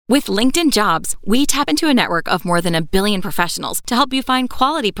With LinkedIn Jobs, we tap into a network of more than 1 billion professionals to help you find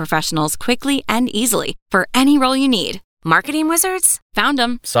quality professionals quickly and easily for any role you need. Marketing wizards? Found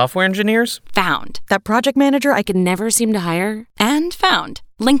them. Software engineers? Found. That project manager I could never seem to hire? And found.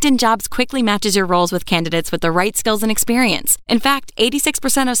 LinkedIn Jobs quickly matches your roles with candidates with the right skills and experience. In fact,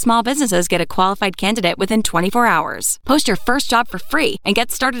 86% of small businesses get a qualified candidate within 24 hours. Post your first job for free and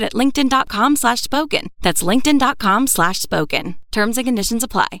get started at linkedin.com/spoken. That's linkedin.com/spoken. Terms and conditions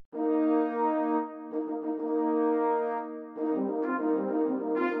apply.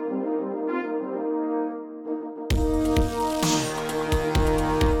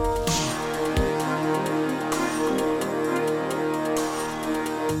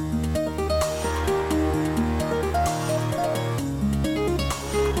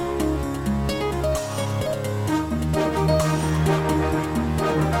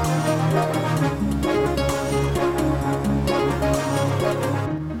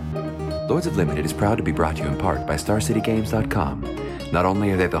 Lords of Limited is proud to be brought to you in part by StarCityGames.com. Not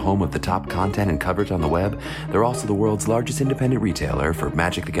only are they the home of the top content and coverage on the web, they're also the world's largest independent retailer for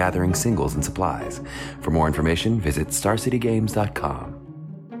Magic the Gathering singles and supplies. For more information, visit StarCityGames.com.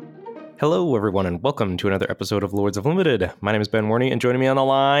 Hello, everyone, and welcome to another episode of Lords of Limited. My name is Ben Warney, and joining me on the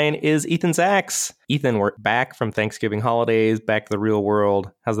line is Ethan Sachs. Ethan, we're back from Thanksgiving holidays, back to the real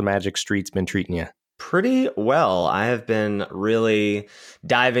world. How's the Magic streets been treating you? Pretty well. I have been really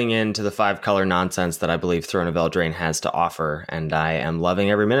diving into the 5-color nonsense that I believe Throne of Eldraine has to offer, and I am loving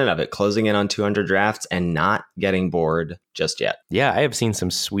every minute of it, closing in on 200 drafts and not getting bored just yet. Yeah, I have seen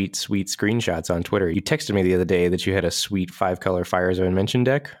some sweet screenshots on Twitter. You texted me the other day that you had a sweet 5-color Fires of Invention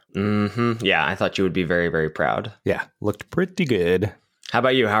deck. Yeah, I thought you would be very, very proud. Yeah, looked pretty good. How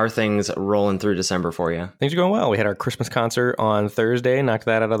about you? How are things rolling through December for you? Things are going well. We had our Christmas concert on Thursday, knocked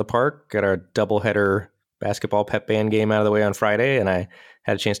that out of the park, got our doubleheader basketball pep band game out of the way on Friday, and I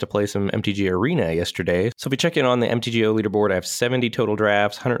had a chance to play some MTG Arena yesterday. So if we check in on the MTGO leaderboard, I have 70 total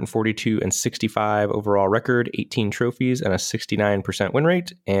drafts, 142 and 65 overall record, 18 trophies, and a 69% win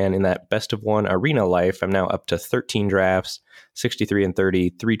rate. And in that best of one Arena life, I'm now up to 13 drafts, 63 and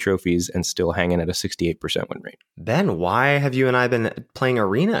 30, 3 trophies, and still hanging at a 68% win rate. Ben, why have you and I been playing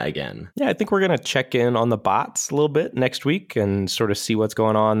Arena again? Yeah, I think we're going to check in on the bots a little bit next week and sort of see what's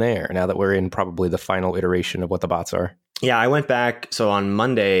going on there now that we're in probably the final iteration of what the bots are. Yeah, I went back. So on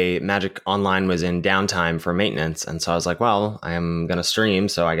Monday, Magic Online was in downtime for maintenance. And so I was like, well, I'm going to stream,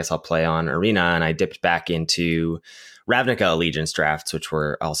 so I guess I'll play on Arena. And I dipped back into Ravnica Allegiance drafts, which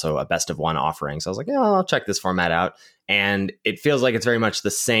were also a best of one offering. So I was like, yeah, I'll check this format out. And it feels like it's very much the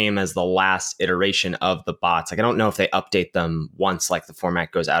same as the last iteration of the bots. Like, I don't know if they update them once like the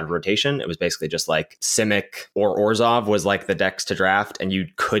format goes out of rotation. It was basically just like Simic or Orzhov was like the decks to draft, and you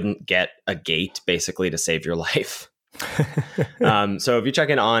couldn't get a gate basically to save your life. So if you check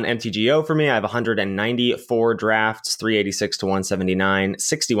in on MTGO for me, I have 194 drafts, 386 to 179,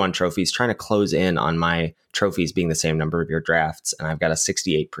 61 trophies, trying to close in on my trophies being the same number of your drafts, and I've got a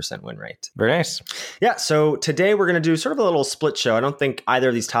 68% win rate. Very nice. Yeah, so today we're going to do sort of a little split show. I don't think either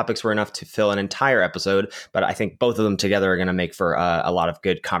of these topics were enough to fill an entire episode, but I think both of them together are going to make for a lot of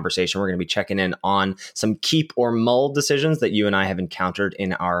good conversation. We're going to be checking in on some keep or mull decisions that you and I have encountered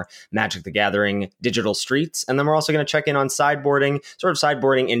in our Magic the Gathering digital streets, and then we're also going to check in on sideboarding, sort of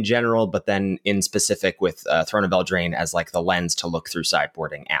sideboarding in general, but then in specific with Throne of Eldraine as like the lens to look through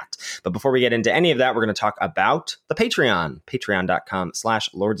sideboarding at. But before we get into any of that, we're going to talk about the Patreon.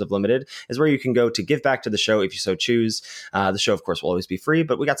 Patreon.com/Lords of Limited is where you can go to give back to the show if you so choose. The show, of course, will always be free,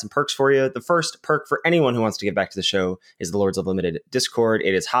 but we got some perks for you. The first perk for anyone who wants to give back to the show is the Lords of Limited Discord.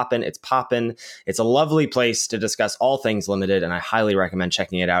 It is hoppin', it's poppin'. It's a lovely place to discuss all things limited, and I highly recommend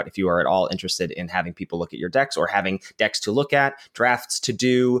checking it out if you are at all interested in having people look at your decks or having decks to look at, drafts to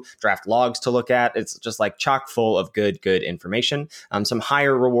do, draft logs to look at. It's just like chock full of good information. Some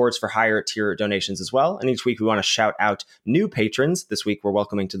higher rewards for higher tier donations as well. And each week we want to shout out new patrons. This week we're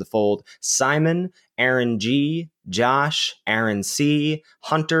welcoming to the fold Simon, Aaron G, Josh, Aaron C,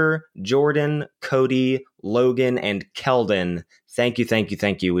 Hunter, Jordan, Cody, Logan, and Keldon. Thank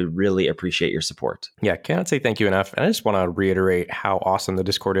you. We really appreciate your support. Yeah, cannot say thank you enough. And I just want to reiterate how awesome the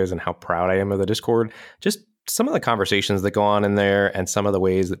Discord is and how proud I am of the Discord. Just some of the conversations that go on in there and some of the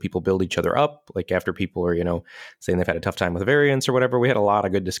ways that people build each other up, like after people are, saying they've had a tough time with variants or whatever, we had a lot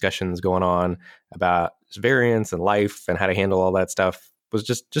of good discussions going on about variants and life and how to handle all that stuff. It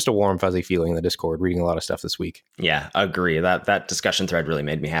was just a warm, fuzzy feeling in the Discord, reading a lot of stuff this week. Yeah, agree. That discussion thread really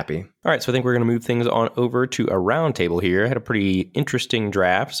made me happy. All right, so I think we're going to move things on over to a round table here. I had a pretty interesting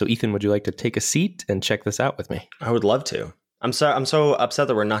draft. So Ethan, would you like to take a seat and check this out with me? I would love to. I'm so upset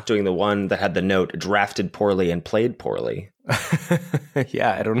that we're not doing the one that had the note drafted poorly and played poorly.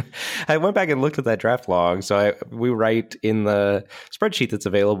 Yeah, I went back and looked at that draft log. So we write in the spreadsheet that's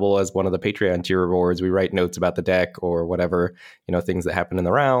available as one of the Patreon tier rewards, we write notes about the deck or whatever, things that happen in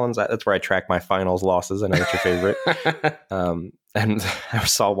the rounds. That's where I track my finals losses. I know that's your favorite. And I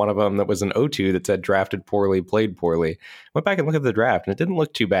saw one of them that was an O2 that said drafted poorly, played poorly. Went back and looked at the draft and it didn't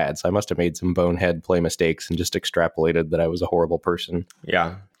look too bad. So I must have made some bonehead play mistakes and just extrapolated that I was a horrible person.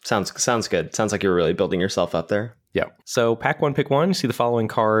 Yeah, sounds good. Sounds like you're really building yourself up there. Yeah. So pack one, pick one, you see the following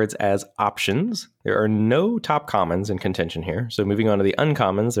cards as options. There are no top commons in contention here. So moving on to the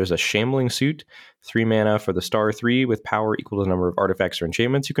uncommons, there's a Shambling Suit, 3 mana for the star 3 with power equal to the number of artifacts or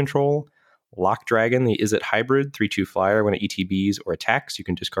enchantments you control. Lock Dragon, the Is It hybrid, 3/2 flyer. When it ETBs or attacks, you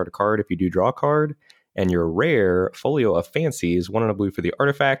can discard a card if you do draw a card. And your rare Folio of Fancies, 1 and a blue for the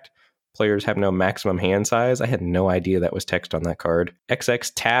artifact. Players have no maximum hand size. I had no idea that was text on that card. XX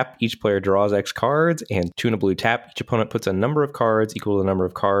tap, each player draws X cards, and 2 and a blue tap, each opponent puts a number of cards equal to the number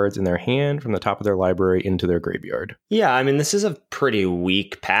of cards in their hand from the top of their library into their graveyard. Yeah, I mean, this is a pretty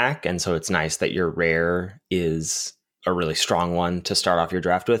weak pack, and so it's nice that your rare is a really strong one to start off your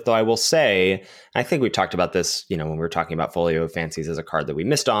draft with. Though I will say, I think we talked about this, when we were talking about Folio of Fancies as a card that we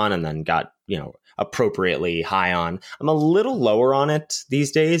missed on and then got, appropriately high on. I'm a little lower on it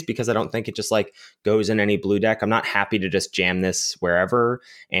these days because I don't think it just goes in any blue deck. I'm not happy to just jam this wherever.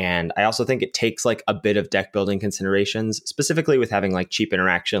 And I also think it takes a bit of deck building considerations, specifically with having cheap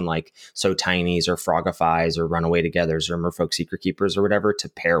interaction like So Tinies or Frogifies or Runaway Togethers or Merfolk Secret Keepers or whatever to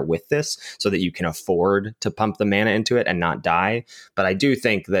pair with this so that you can afford to pump the mana into it and not die. But I do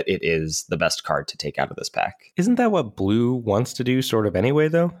think that it is the best card to take out of this pack. Isn't that what blue wants to do sort of anyway,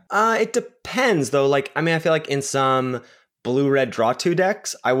 though? It depends, though. I feel like in some blue-red draw 2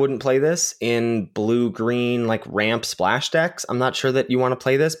 decks, I wouldn't play this. In blue-green, ramp splash decks, I'm not sure that you want to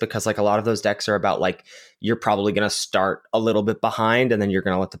play this because, a lot of those decks are about, you're probably going to start a little bit behind and then you're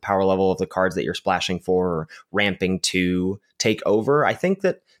going to let the power level of the cards that you're splashing for or ramping to take over. I think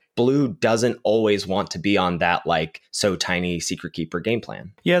that blue doesn't always want to be on that So Tiny Secret Keeper game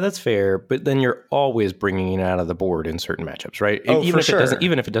plan. Yeah, that's fair, but then you're always bringing it out of the board in certain matchups, right? Oh, for sure.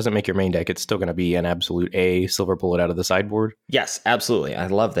 Even if it doesn't make your main deck, it's still going to be an absolute A silver bullet out of the sideboard. Yes, absolutely. I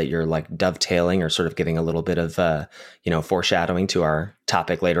love that you're dovetailing or sort of giving a little bit of foreshadowing to our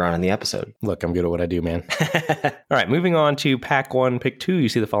topic later on in the episode. Look, I'm good at what I do, man. All right, moving on to pack one, pick two. You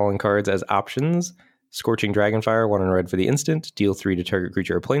see the following cards as options. Scorching Dragonfire, 1 and red for the instant. Deal 3 to target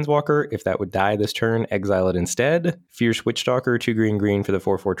creature or planeswalker. If that would die this turn, exile it instead. Fierce Witchstalker, 2 green for the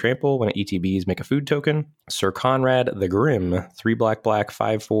 4/4 trample. When it ETBs, make a food token. Sir Conrad the Grim, 3 black,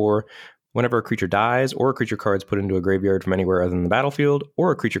 5/4. Whenever a creature dies, or a creature card is put into a graveyard from anywhere other than the battlefield,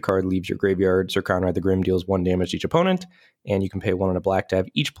 or a creature card leaves your graveyard, Sir Conrad the Grim deals 1 damage to each opponent, and you can pay 1 and a black to have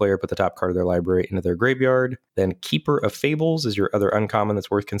each player put the top card of their library into their graveyard. Then Keeper of Fables is your other uncommon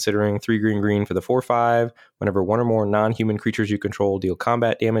that's worth considering. 3 green for the 4/5. Whenever 1 or more non-human creatures you control deal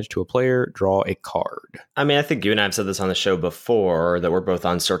combat damage to a player, draw a card. I mean, I think you and I have said this on the show before, that we're both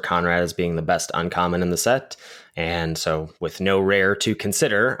on Sir Conrad as being the best uncommon in the set. And so with no rare to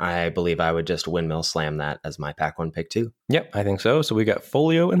consider, I believe I would just windmill slam that as my pack one, pick two. Yep, I think so. So we got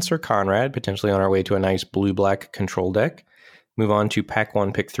Folio and Sir Conrad, potentially on our way to a nice blue-black control deck. Move on to pack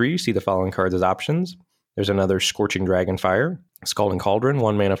one, pick three. See the following cards as options. There's another Scorching Dragonfire, Scalding Cauldron,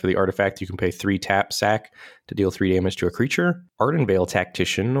 1 mana for the artifact. You can pay 3 tap, sack to deal 3 damage to a creature. Ardenvale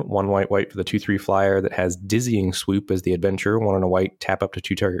Tactician, 1 white for the 2/3 flyer that has Dizzying Swoop as the adventure. 1 and a white, tap up to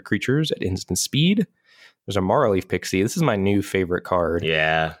 2 target creatures at instant speed. There's a Maraleaf Pixie. This is my new favorite card.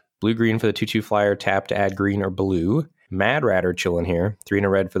 Yeah. Blue-green for the 2/2 flyer, tap to add green or blue. Mad Ratter chilling here. 3 and a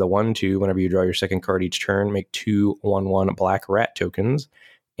red for the 1/2. Whenever you draw your second card each turn, make 2 1/1 black rat tokens.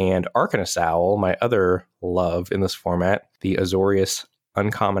 And Arcanist Owl, my other love in this format, the Azorius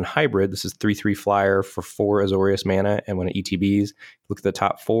Uncommon Hybrid. This is 3/3 flyer for 4 Azorius mana, and when it ETBs, look at the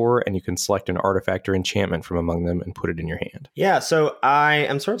top 4, and you can select an artifact or enchantment from among them and put it in your hand. Yeah, so I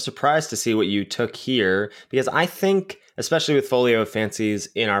am sort of surprised to see what you took here, because I think, especially with Folio of Fancies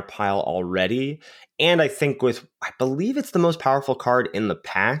in our pile already, and I think I believe it's the most powerful card in the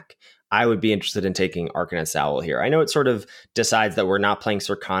pack, I would be interested in taking Arcanist Owl here. I know it sort of decides that we're not playing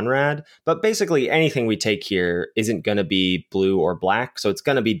Sir Conrad, but basically anything we take here isn't going to be blue or black, so it's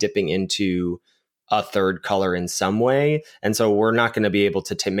going to be dipping into a third color in some way, and so we're not going to be able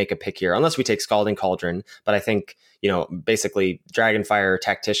to make a pick here unless we take Scalding Cauldron. But I think, basically Dragonfire,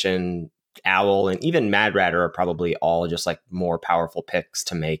 Tactician, Owl, and even Mad Ratter are probably all just more powerful picks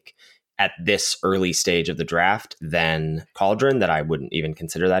to make at this early stage of the draft than Cauldron, that I wouldn't even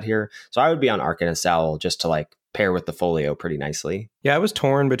consider that here. So I would be on Arcanist Owl just to pair with the folio pretty nicely. Yeah, I was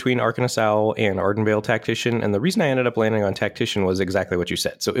torn between Arcanist Owl and Ardenvale Tactician, and the reason I ended up landing on Tactician was exactly what you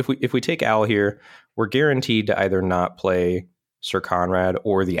said. So if we take Owl here, we're guaranteed to either not play Sir Conrad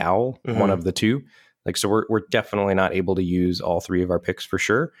or the Owl, one of the two. Like, so we're definitely not able to use all three of our picks for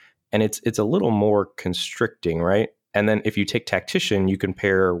sure. And it's a little more constricting, right? And then if you take Tactician, you can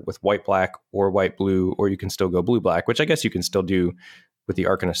pair with white-black or white-blue, or you can still go blue-black, which I guess you can still do with the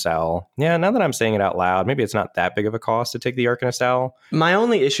Arcanist Owl. Yeah, now that I'm saying it out loud, maybe it's not that big of a cost to take the Arcanist Owl. My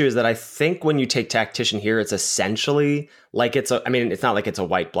only issue is that I think when you take Tactician here, it's essentially like it's not like it's a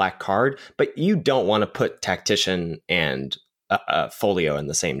white-black card, but you don't want to put Tactician and Folio in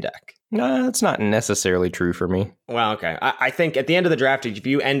the same deck. No, that's not necessarily true for me. Well, okay. I think at the end of the draft, if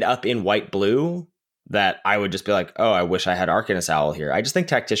you end up in white-blue, that I would just be like, oh, I wish I had Arcanist Owl here. I just think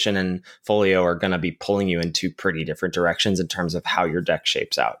Tactician and Folio are going to be pulling you in two pretty different directions in terms of how your deck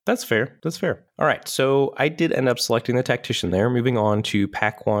shapes out. That's fair. All right. So I did end up selecting the Tactician there. Moving on to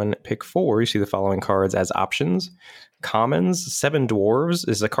pack 1, pick 4. You see the following cards as options. Commons, 7 Dwarves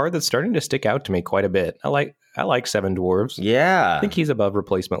is a card that's starting to stick out to me quite a bit. I like 7 Dwarves. Yeah. I think he's above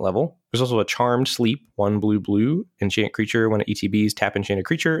replacement level. There's also a Charmed Sleep, 1 blue, enchant creature. When it ETBs, tap enchanted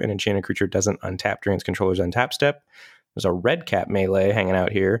creature. An enchanted creature doesn't untap during its controller's untap step. There's a red cap melee hanging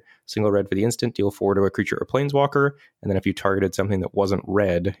out here. Single red for the instant, deal 4 to a creature or planeswalker. And then if you targeted something that wasn't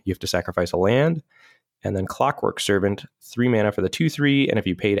red, you have to sacrifice a land. And then Clockwork Servant, 3 mana for the 2/3, and if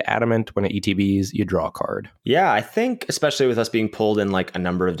you paid Adamant when it ETBs, you draw a card. Yeah, I think especially with us being pulled in like a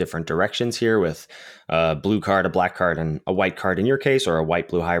number of different directions here with a blue card, a black card, and a white card in your case, or a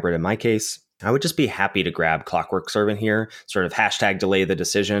white-blue hybrid in my case, I would just be happy to grab Clockwork Servant here, sort of hashtag delay the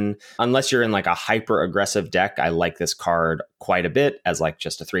decision. Unless you're in like a hyper-aggressive deck, I like this card quite a bit as like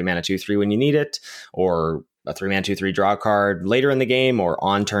just a 3 mana 2/3 when you need it, or a 3 mana 2/3 draw card later in the game, or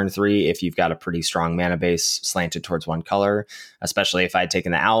on turn 3 if you've got a pretty strong mana base slanted towards one color. Especially if I had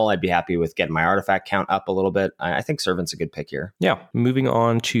taken the Owl, I'd be happy with getting my artifact count up a little bit. I think Servant's a good pick here. Yeah. Moving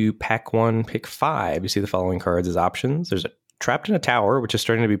on to pack 1, pick 5. You see the following cards as options. There's a Trapped in a Tower, which is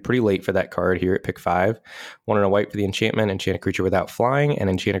starting to be pretty late for that card here at pick 5. 1 and a white for the enchantment, enchant a creature without flying, and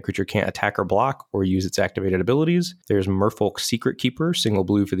enchanted creature can't attack or block or use its activated abilities. There's Merfolk Secret Keeper, single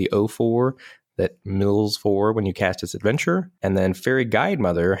blue for the 0/4. That mills for when you cast its adventure. And then Fairy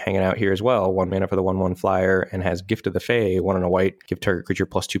Guidemother hanging out here as well. 1 mana for the 1/1 flyer, and has Gift of the Fae, 1 and a white, give target creature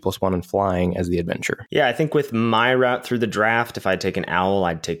 +2/+1 and flying as the adventure. Yeah, I think with my route through the draft, if I'd taken Owl,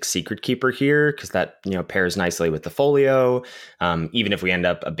 I'd take Secret Keeper here because that, pairs nicely with the folio. Even if we end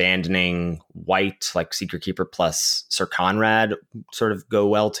up abandoning white, like Secret Keeper plus Sir Conrad sort of go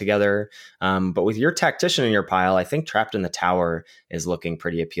well together. But with your Tactician in your pile, I think Trapped in the Tower is looking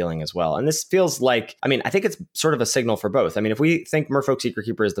pretty appealing as well. And this feels like, I think it's sort of a signal for both. If we think Merfolk Secret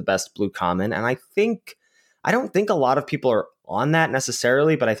Keeper is the best blue common, and I don't think a lot of people are on that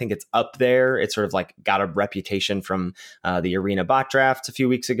necessarily, but I think it's up there. It's sort of like got a reputation from the Arena bot drafts a few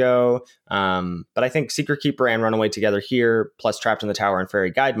weeks ago. But I think Secret Keeper and Runaway together here, plus Trapped in the Tower and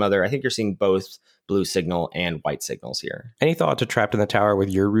Fairy Guidemother, I think you're seeing both blue signal and white signals here. Any thought to Trapped in the Tower with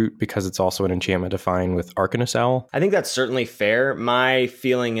your route because it's also an enchantment to find with Arcanist Owl? I think that's certainly fair. My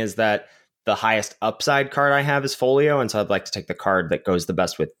feeling is that the highest upside card I have is Folio, and so I'd like to take the card that goes the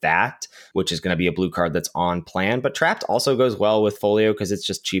best with that, which is going to be a blue card that's on plan. But Trapped also goes well with Folio because it's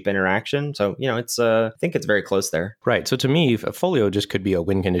just cheap interaction. So, it's I think it's very close there. Right. So to me, a Folio just could be a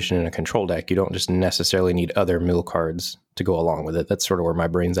win condition in a control deck. You don't just necessarily need other mill cards to go along with it. That's sort of where my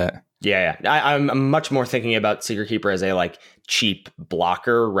brain's at. Yeah. I'm much more thinking about Secret Keeper as a cheap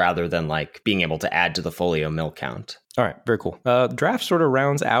blocker rather than being able to add to the Folio mill count. All right, very cool. Draft sort of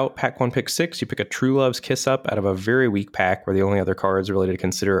rounds out pack 1, pick 6. You pick a True Love's Kiss Up out of a very weak pack where the only other cards really to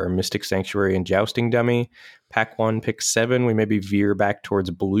consider are Mystic Sanctuary and Jousting Dummy. Pack 1, pick 7, we maybe veer back towards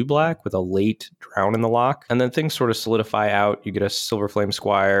blue-black with a late Drown in the Loch. And then things sort of solidify out. You get a Silver Flame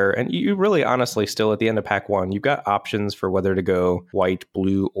Squire. And you really, honestly, still at the end of pack 1, you've got options for whether to go white,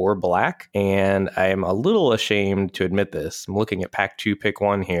 blue, or black. And I am a little ashamed to admit this. I'm looking at pack 2, pick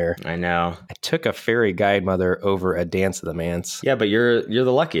 1 here. I know. I took a Fairy Guidemother over a Dance of the Manse. Yeah, but you're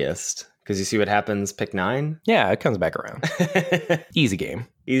the luckiest. Because you see what happens pick 9? Yeah, it comes back around. Easy game.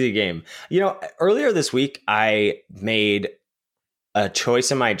 Easy game. Earlier this week, I made a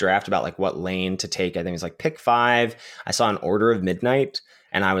choice in my draft about what lane to take. I think it was pick 5. I saw an Order of Midnight,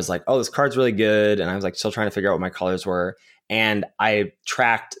 and I was like, oh, this card's really good. And I was still trying to figure out what my colors were. And I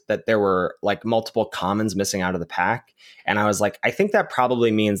tracked that there were multiple commons missing out of the pack. And I was like, I think that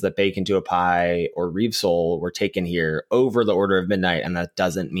probably means that Bacon to a Pie or Reeve Soul were taken here over the Order of Midnight. And that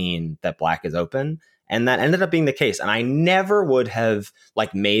doesn't mean that black is open. And that ended up being the case. And I never would have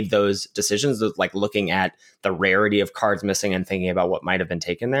like made those decisions, like looking at the rarity of cards missing and thinking about what might have been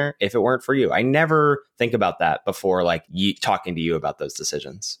taken there if it weren't for you. I never think about that before like talking to you about those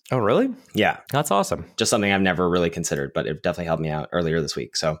decisions. Oh, really? Yeah. That's awesome. Just something I've never really considered, but it definitely helped me out earlier this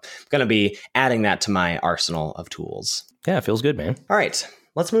week. So I'm going to be adding that to my arsenal of tools. Yeah, it feels good, man. All right.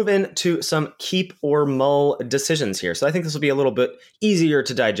 Let's move into some keep or mull decisions here. So I think this will be a little bit easier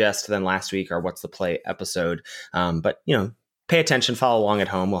to digest than last week, or What's the Play episode. But, pay attention, follow along at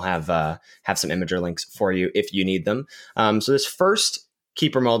home. We'll have some imager links for you if you need them. So this first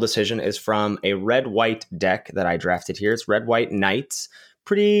keep or mull decision is from a red-white deck that I drafted here. It's red-white knights.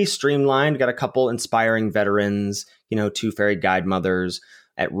 Pretty streamlined. Got a couple inspiring veterans, 2 fairy guide mothers.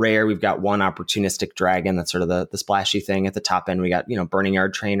 At rare, we've got 1 opportunistic dragon. That's sort of the splashy thing. At the top end, we got, Burning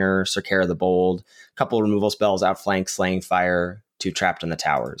Yard Trainer, Circara the Bold, a couple removal spells, Outflank, Slaying Fire, 2 Trapped in the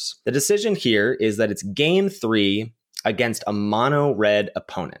Towers. The decision here is that it's game 3 against a mono red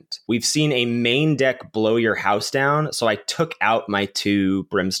opponent. We've seen a main deck blow your house down, so I took out my 2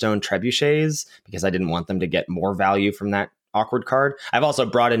 Brimstone Trebuchets because I didn't want them to get more value from that awkward card. I've also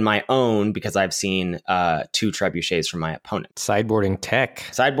brought in my own because I've seen 2 Trebuchets from my opponent. Sideboarding tech.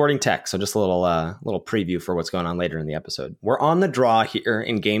 So just a little preview for what's going on later in the episode. We're on the draw here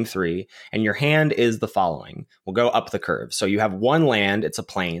in game 3, and your hand is the following. We'll go up the curve. So you have 1 land, it's a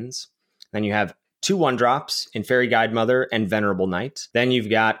plains. Then you have 2 1-drops in Fairy Guide Mother and Venerable Knight. Then you've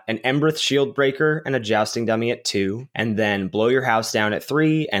got an Embereth Shield Breaker and a Jousting Dummy at 2. And then Blow Your House Down at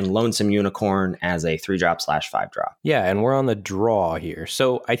 3 and Lonesome Unicorn as a 3-drop/5-drop. Yeah, and we're on the draw here.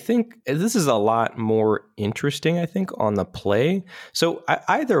 So I think this is a lot more interesting, on the play. So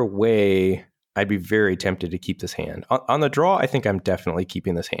either way, I'd be very tempted to keep this hand. On the draw, I think I'm definitely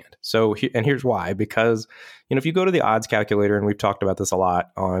keeping this hand. So, and here's why. Because, if you go to the odds calculator, and we've talked about this a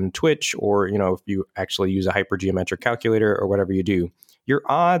lot on Twitch, or, if you actually use a hypergeometric calculator or whatever you do, your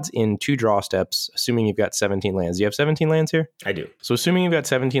odds in 2 draw steps, assuming you've got 17 lands. Do you have 17 lands here? I do. So assuming you've got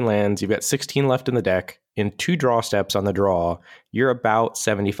 17 lands, you've got 16 left in the deck. In 2 draw steps on the draw, you're about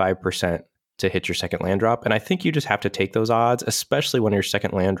 75% to hit your second land drop. And I think you just have to take those odds, especially when your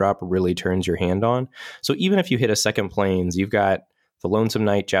second land drop really turns your hand on. So even if you hit a second plains, you've got the Lonesome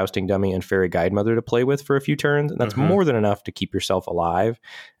Knight, Jousting Dummy, and Fairy Guide Mother to play with for a few turns. And that's more than enough to keep yourself alive.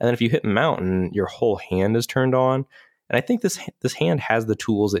 And then if you hit Mountain, your whole hand is turned on. And I think this hand has the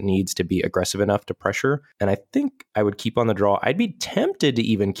tools it needs to be aggressive enough to pressure. And I think I would keep on the draw. I'd be tempted to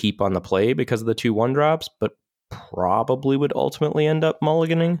even keep on the play because of the 2 1-drops, but probably would ultimately end up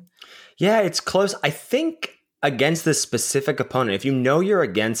mulliganing. Yeah, it's close. I think against this specific opponent, if you're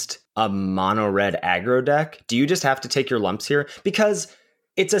against a mono red aggro deck, do you just have to take your lumps here? Because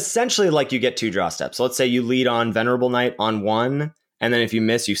it's essentially like you get 2 draw steps. So let's say you lead on Venerable Knight on 1, and then if you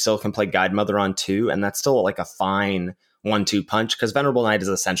miss, you still can play Guide Mother on 2, and that's still like a fine 1-2 punch, because Venerable Knight is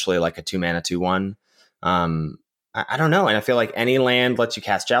essentially like a 2-mana 2-1. I don't know. And I feel like any land lets you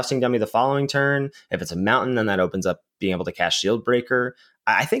cast Jousting Dummy the following turn. If it's a mountain, then that opens up being able to cast Shield Breaker.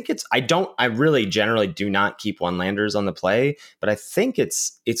 I really generally do not keep 1-landers on the play, but I think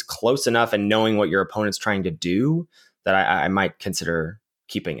it's close enough, and knowing what your opponent's trying to do, that I might consider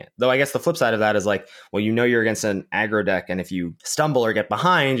keeping it. Though I guess the flip side of that is like, well, you're against an aggro deck, and if you stumble or get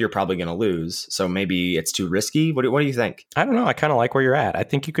behind, you're probably going to lose. So maybe it's too risky. What do you think? I don't know. I kind of like where you're at. I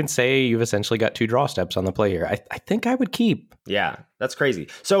think you can say you've essentially got 2 draw steps on the play here. I think I would keep. Yeah, that's crazy.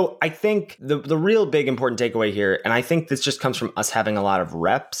 So I think the real big important takeaway here, and I think this just comes from us having a lot of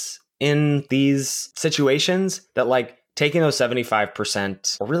reps in these situations, that like taking those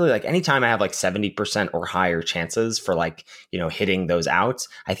 75%, or really like anytime I have like 70% or higher chances for like, hitting those outs,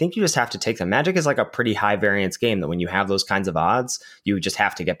 I think you just have to take them. Magic is like a pretty high variance game that when you have those kinds of odds, you just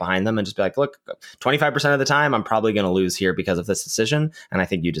have to get behind them and just be like, look, 25% of the time, I'm probably going to lose here because of this decision. And I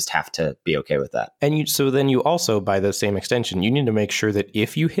think you just have to be okay with that. And so then you also, by the same extension, you need to make sure that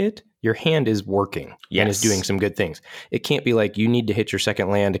if you hit, your hand is working and is doing some good things. It can't be like you need to hit your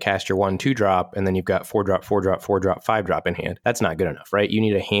second land to cast your 1-2 drop, and then you've got 4-drop, 4-drop, 4-drop, 5-drop in hand. That's not good enough, right? You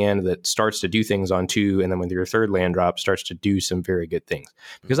need a hand that starts to do things on 2, and then with your third land drop starts to do some very good things.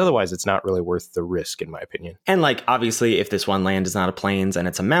 Because otherwise, it's not really worth the risk, in my opinion. And like, obviously, if this one land is not a plains and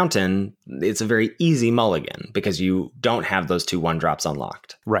it's a mountain, it's a very easy mulligan because you don't have those 2 1-drops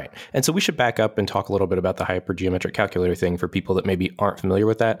unlocked. Right. And so we should back up and talk a little bit about the hypergeometric calculator thing for people that maybe aren't familiar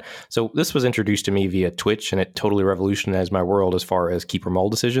with that. So this was introduced to me via Twitch, and it totally revolutionized my world as far as keep or mull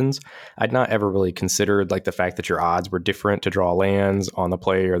decisions. I'd not ever really considered like the fact that your odds were different to draw lands on the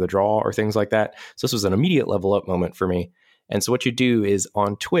play or the draw or things like that. So this was an immediate level up moment for me. And so what you do is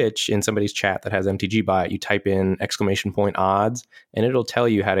on Twitch, in somebody's chat that has MTG Bot, you type in !odds, and it'll tell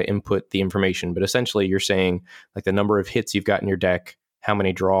you how to input the information. But essentially, you're saying like the number of hits you've got in your deck, how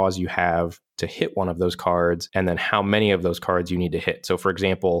many draws you have to hit one of those cards, and then how many of those cards you need to hit. So for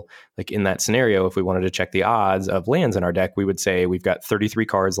example, like in that scenario, if we wanted to check the odds of lands in our deck, we would say we've got 33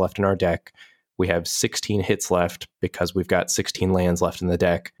 cards left in our deck. We have 16 hits left because we've got 16 lands left in the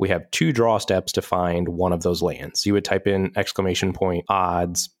deck. We have 2 draw steps to find one of those lands. So you would type in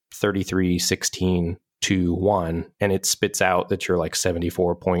 !odds 33, 16, 2, 1, and it spits out that you're like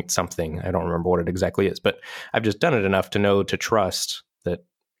 74 point something. I don't remember what it exactly is, but I've just done it enough to know to trust that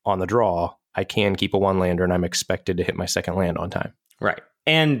on the draw, I can keep a 1-lander and I'm expected to hit my second land on time. Right.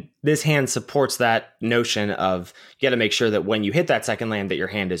 And this hand supports that notion of you got to make sure that when you hit that second land that your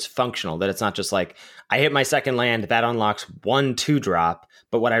hand is functional, that it's not just like I hit my second land, that unlocks 1 2-drop.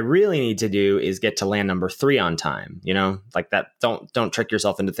 But what I really need to do is get to land number 3 on time, like that. Don't trick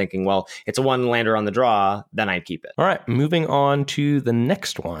yourself into thinking, well, it's a 1-lander on the draw, then I'd keep it. All right, moving on to the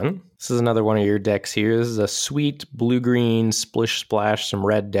next one. This is another one of your decks here. This is a sweet blue-green splish splash some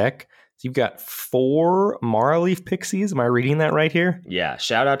red deck. You've got 4 Marleaf Pixies. Am I reading that right here? Yeah.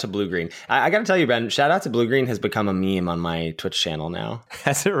 Shout out to Blue Green. I got to tell you, Ben, shout out to Blue Green has become a meme on my Twitch channel now.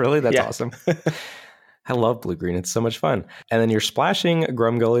 Has it really? That's awesome. I love Blue Green. It's so much fun. And then you're splashing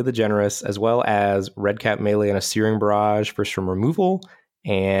Grumgully the Generous, as well as Redcap Melee and a Searing Barrage for some removal.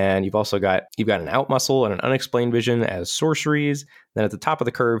 And you've also got an Out Muscle and an Unexplained Vision as sorceries. Then at the top of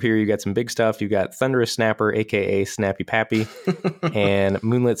the curve here, you got some big stuff. You got Thunderous Snapper, aka Snappy Pappy, and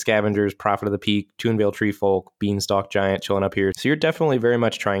Moonlit Scavengers, Prophet of the Peak, Toonvale Treefolk, Beanstalk Giant chilling up here. So you're definitely very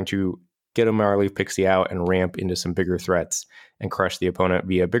much trying to get a Marleaf Pixie out and ramp into some bigger threats and crush the opponent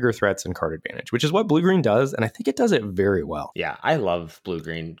via bigger threats and card advantage, which is what Blue-Green does, and I think it does it very well. Yeah, I love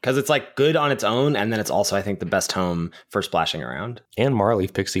Blue-Green because it's like good on its own, and then it's also, I think, the best home for splashing around. And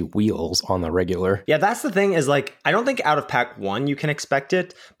Marleaf Pixie wheels on the regular. Yeah, that's the thing is like, I don't think out of pack 1 you can expect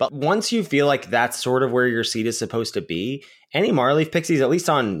it, but once you feel like that's sort of where your seat is supposed to be, any Marleaf Pixies, at least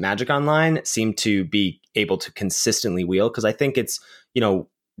on Magic Online, seem to be able to consistently wheel because I think it's,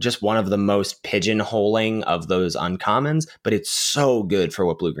 just one of the most pigeonholing of those uncommons, but it's so good for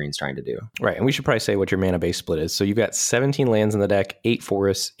what Blue-Green's trying to do. Right, and we should probably say what your mana base split is. So you've got 17 lands in the deck, 8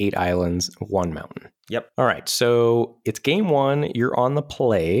 forests, 8 islands, 1 mountain. Yep. All right, so it's game 1, you're on the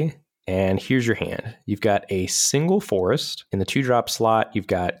play, and here's your hand. You've got a single forest. In the 2-drop slot, you've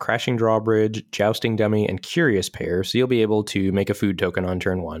got Crashing Drawbridge, Jousting Dummy, and Curious Pair, so you'll be able to make a food token on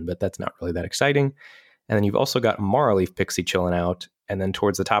turn 1, but that's not really that exciting. And then you've also got Marleaf Pixie chilling out. And then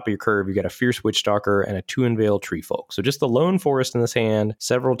towards the top of your curve, you got a Fierce Witchstalker and a Toonvale Treefolk. So just the lone forest in this hand,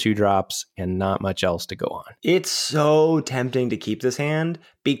 several 2-drops, and not much else to go on. It's so tempting to keep this hand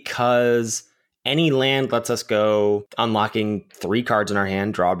because any land lets us go unlocking 3 cards in our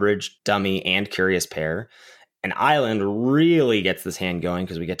hand, Drawbridge, Dummy, and Curious Pair. An island really gets this hand going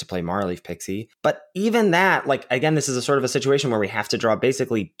because we get to play Marleaf Pixie. But even that, like, again, this is a sort of a situation where we have to draw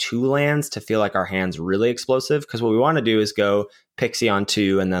basically 2 lands to feel like our hand's really explosive. Because what we want to do is go Pixie on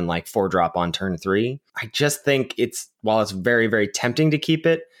 2 and then like 4-drop on turn 3. I just think while it's very, very tempting to keep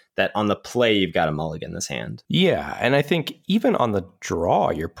it, that on the play, you've got to mulligan this hand. Yeah, and I think even on the draw,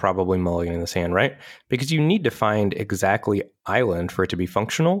 you're probably mulliganing this hand, right? Because you need to find exactly island for it to be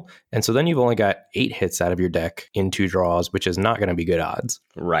functional. And so then you've only got 8 hits out of your deck in 2 draws, which is not going to be good odds.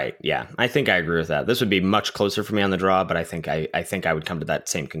 Right, yeah. I think I agree with that. This would be much closer for me on the draw, but I think I would come to that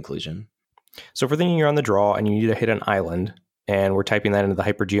same conclusion. So if we're thinking you're on the draw and you need to hit an island, and we're typing that into the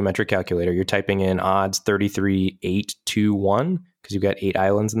hypergeometric calculator, you're typing in odds 33, 8, 2, 1, because you've got 8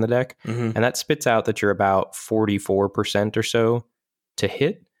 islands in the deck. Mm-hmm. And that spits out that you're about 44% or so to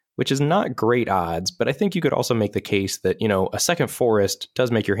hit, which is not great odds. But I think you could also make the case that, a second forest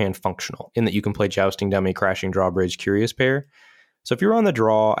does make your hand functional in that you can play Jousting Dummy, Crashing Drawbridge, Curious Pair. So if you're on the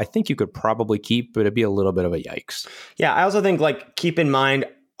draw, I think you could probably keep, but it'd be a little bit of a yikes. Yeah, I also think keep in mind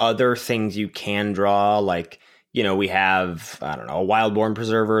other things you can draw, we have, a Wildborn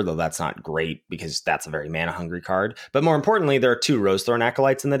Preserver, though that's not great because that's a very mana-hungry card. But more importantly, there are 2 Rosethorn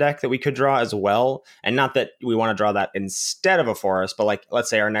Acolytes in the deck that we could draw as well. And not that we want to draw that instead of a forest, but let's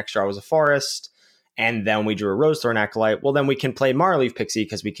say our next draw was a forest, and then we drew a Rosethorn Acolyte. Well, then we can play Marleaf Pixie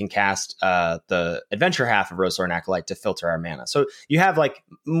because we can cast the adventure half of Rosethorn Acolyte to filter our mana. So you have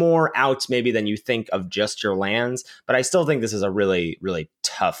more outs maybe than you think of just your lands. But I still think this is a really, really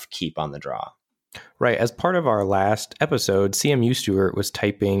tough keep on the draw. Right. As part of our last episode, CMU Stewart was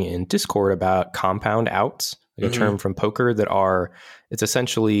typing in Discord about compound outs, a term from poker it's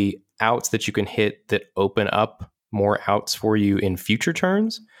essentially outs that you can hit that open up more outs for you in future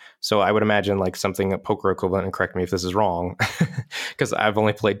turns. So I would imagine like something a poker equivalent, and correct me if this is wrong, because I've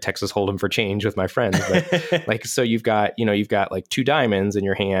only played Texas Hold'em for change with my friends. But like, so you've got like 2 diamonds in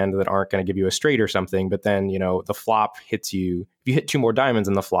your hand that aren't going to give you a straight or something. But then, the flop hits you. If you hit 2 more diamonds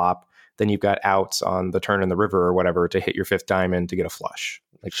in the flop, then you've got outs on the turn in the river or whatever to hit your 5th diamond to get a flush.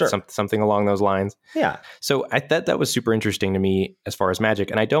 Like sure. Something along those lines. Yeah. So I thought that was super interesting to me as far as Magic.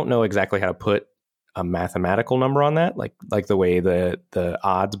 And I don't know exactly how to put a mathematical number on that, like the way the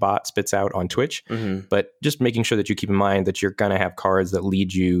odds bot spits out on Twitch, but just making sure that you keep in mind that you're going to have cards that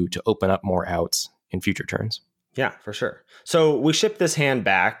lead you to open up more outs in future turns. Yeah, for sure. So we ship this hand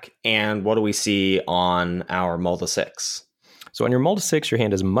back, and what do we see on our Mull to 6? So on your Mull to 6, your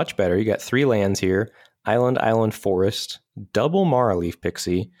hand is much better. You got 3 lands here: Island, Forest, double Maraleaf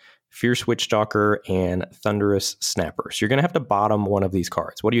Pixie, Fierce Witchstalker, and Thunderous Snapper. So you're going to have to bottom one of these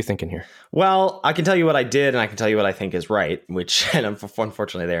cards. What are you thinking here? Well, I can tell you what I did, and I can tell you what I think is right, which, and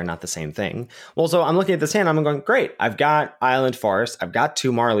unfortunately, they are not the same thing. Well, so I'm looking at this hand, I'm going, great. I've got Island Forest. I've got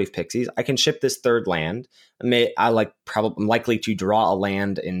 2 Maraleaf Pixies. I can ship this 3rd land. I'm likely to draw a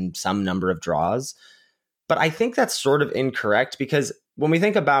land in some number of draws. But I think that's sort of incorrect, because when we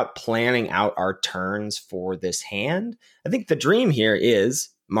think about planning out our turns for this hand, I think the dream here is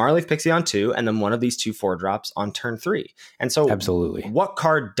Maraleaf Pixie on 2, and then one of these 2 4-drops on turn 3. And so absolutely, what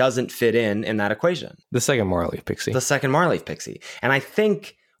card doesn't fit in that equation? The second Maraleaf Pixie. The second Maraleaf Pixie. And I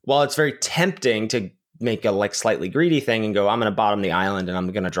think while it's very tempting to make a slightly greedy thing and go, I'm going to bottom the island and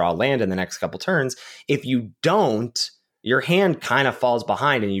I'm going to draw land in the next couple turns, if you don't, your hand kind of falls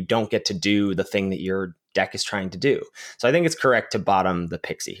behind and you don't get to do the thing that your deck is trying to do. So I think it's correct to bottom the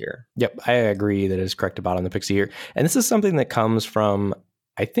Pixie here. Yep, I agree that it is correct to bottom the Pixie here. And this is something that comes from,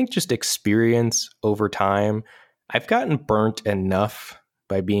 I think, just experience over time. I've gotten burnt enough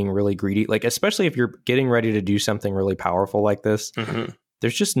by being really greedy, like especially if you're getting ready to do something really powerful like this.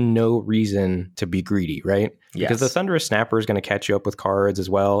 There's just no reason to be greedy, right? Yes. Because the Thunderous Snapper is going to catch you up with cards as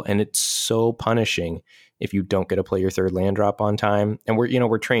well, and it's so punishing if you don't get to play your 3rd land drop on time. And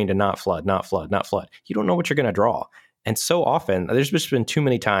we're trained to not flood. You don't know what you're going to draw. And so often, there's just been too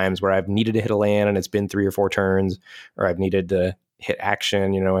many times where I've needed to hit a land and it's been 3 or 4 turns, or I've needed to hit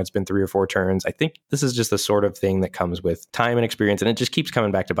action, it's been 3 or 4 turns. I think this is just the sort of thing that comes with time and experience, and it just keeps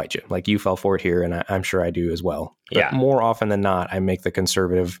coming back to bite you. Like, you fell for it here, and I'm sure I do as well. But more often than not, I make the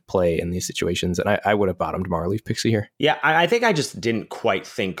conservative play in these situations, and I would have bottomed Maraleaf Pixie here. Yeah, I think I just didn't quite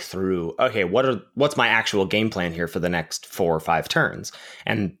think through, okay, what's my actual game plan here for the next 4 or 5 turns?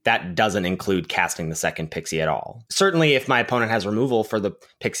 And that doesn't include casting the second Pixie at all. Certainly, if my opponent has removal for the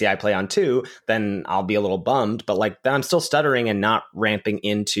Pixie I play on 2, then I'll be a little bummed, but then I'm still stuttering and not ramping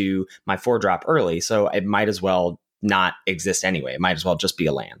into my 4-drop early, so it might as well not exist anyway. It might as well just be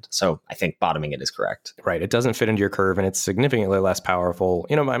a land. So I think bottoming it is correct. Right. It doesn't fit into your curve and it's significantly less powerful.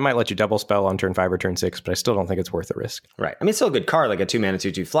 You know, I might let you double spell on turn 5 or turn 6, but I still don't think it's worth the risk. Right. I mean, it's still a good card, like a 2-mana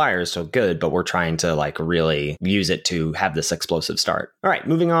 2/2 flyer is so good, but we're trying to like really use it to have this explosive start. All right,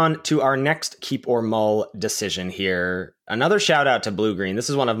 moving on to our next keep or mull decision here. Another shout out to Blue Green. This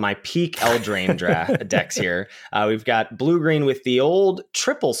is one of my peak Eldraine decks here. We've got Blue Green with the old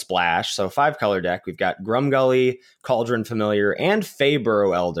triple splash, so 5-color deck. We've got Grumgully, Cauldron Familiar, and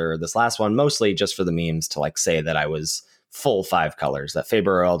Feyburrow Elder. This last one mostly just for the memes to like say that I was full 5 colors. That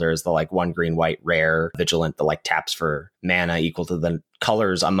Feyburrow Elder is the like 1 green white rare vigilant that like taps for mana equal to the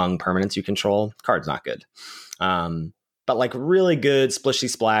colors among permanents you control. Card's not good. But like really good splishy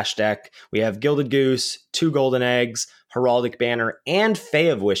splash deck. We have Gilded Goose, 2 Golden Eggs, Heraldic Banner, and Fey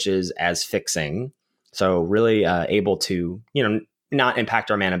of Wishes as fixing. So really able to, not impact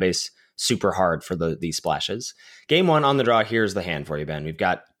our mana base super hard for these splashes. Game 1 on the draw, here's the hand for you, Ben. We've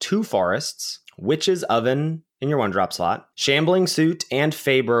got 2 Forests, Witch's Oven in your 1-drop slot, Shambling Suit and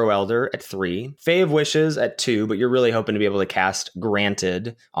Feyburrow Elder at 3, Fey of Wishes at 2, but you're really hoping to be able to cast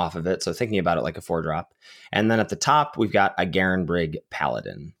Granted off of it, so thinking about it like a 4-drop. And then at the top, we've got a Garenbrig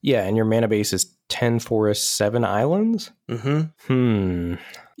Paladin. Yeah, and your mana base is 10 forests, 7 islands?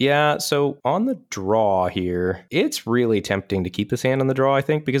 Yeah, so on the draw here, it's really tempting to keep this hand on the draw, I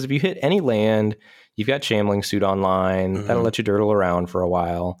think, because if you hit any land, you've got Shambling Suit online. That'll let you dirtle around for a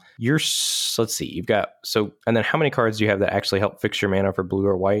while. Let's see, and then how many cards do you have that actually help fix your mana for blue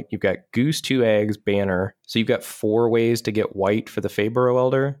or white? You've got Goose, 2 Eggs, Banner. So you've got 4 ways to get white for the Feyburrow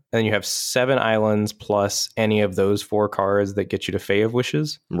Elder. And then you have 7 islands plus any of those 4 cards that get you to Fey of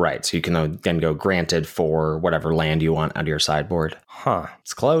Wishes. Right, so you can then go Granted for whatever land you want out of your sideboard.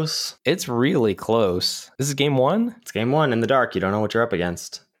 It's close. It's really close. This is game 1? It's game 1 in the dark. You don't know what you're up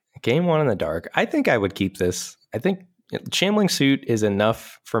against. Game 1 in the dark. I think I would keep this. I think Shambling Suit is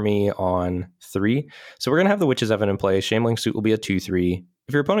enough for me on 3. So we're going to have the Witch's Oven in play. Shambling Suit will be a 2/3.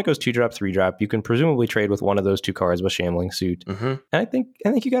 If your opponent goes 2-drop, 3-drop, you can presumably trade with one of those 2 cards with Shambling Suit. Mm-hmm. And I think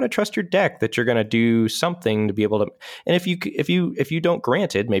you got to trust your deck that you're going to do something to be able to. And if you don't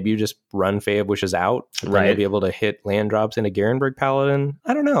grant it, maybe you just run Fae of Wishes out. Then Right. you'll be able to hit land drops into Garenberg Paladin.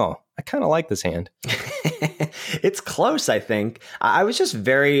 I don't know. I kind of like this hand. It's close, I think. I was just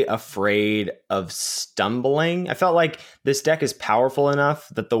very afraid of stumbling. I felt like this deck is powerful enough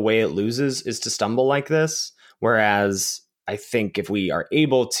that the way it loses is to stumble like this. Whereas I think if we are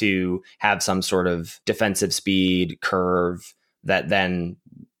able to have some sort of defensive speed curve that then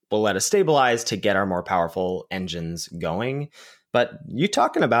will let us stabilize to get our more powerful engines going. But you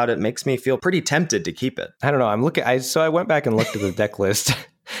talking about it makes me feel pretty tempted to keep it. I don't know. So I went back and looked at the deck list,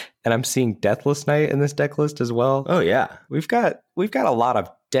 and I'm seeing Deathless Knight in this deck list as well. Oh yeah, We've got a lot of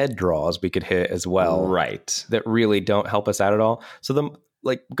dead draws we could hit as well, right? that really don't help us out at all. So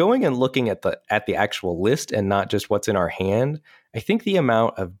going and looking at the actual list and not just what's in our hand, I think the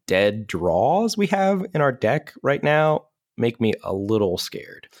amount of dead draws we have in our deck right now make me a little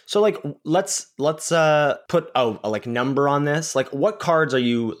scared. So let's put a number on this. Like, what cards are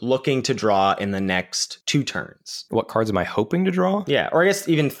you looking to draw in the next 2 turns? What cards am I hoping to draw? Yeah, or I guess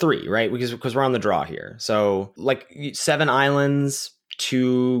even 3, right? Because we're on the draw here. So 7 islands,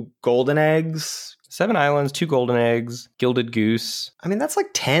 2 golden eggs. 7 islands, 2 golden eggs, Gilded Goose. I mean, that's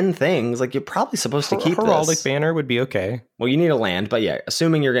 10 things. You're probably supposed to keep Heraldic this. Banner would be okay. Well, you need a land, but yeah,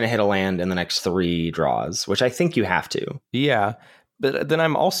 assuming you're going to hit a land in the next 3 draws, which I think you have to. Yeah. But then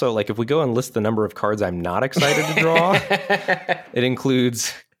I'm also if we go and list the number of cards I'm not excited to draw, it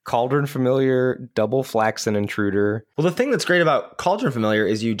includes Cauldron Familiar, Double Flaxen Intruder. Well, the thing that's great about Cauldron Familiar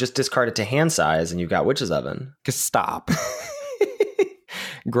is you just discard it to hand size and you've got Witch's Oven. Just stop.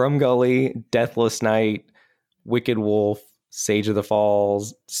 Grumgully, Deathless Knight, Wicked Wolf, Sage of the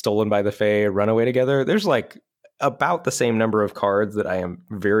Falls, Stolen by the Fae, Runaway Together. There's about the same number of cards that I am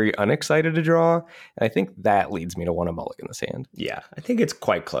very unexcited to draw. And I think that leads me to want to mulligan this hand. Yeah, I think it's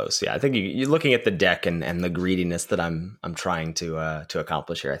quite close. Yeah, I think you're looking at the deck and the greediness that I'm trying to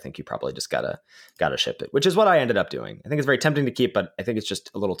accomplish here. I think you probably just gotta ship it, which is what I ended up doing. I think it's very tempting to keep, but I think it's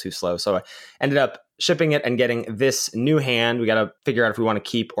just a little too slow. So I ended up shipping it and getting this new hand. We got to figure out if we want to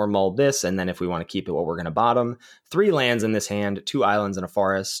keep or mull this, and then if we want to keep it, what we're going to bottom. 3 lands in this hand, 2 islands and a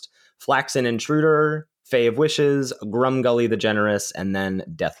forest, Flaxen Intruder, Fae of Wishes, Grumgully the Generous, and then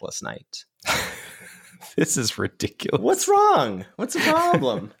Deathless Knight. This is ridiculous. What's wrong? What's the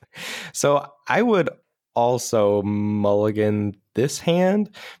problem? So I would also mulligan this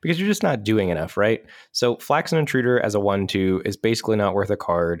hand because you're just not doing enough, right? So Flaxen Intruder as a 1/2 is basically not worth a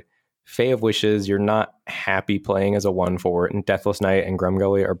card. Fae of Wishes, you're not happy playing as a 1/4, and Deathless Knight and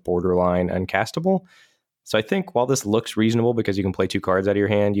Grumgully are borderline uncastable. So I think while this looks reasonable because you can play 2 cards out of your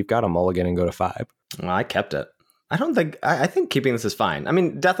hand, you've got to mulligan and go to 5. Well, I kept it. I think keeping this is fine. I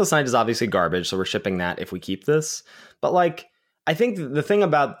mean, Deathless Knight is obviously garbage, so we're shipping that if we keep this. But I think the thing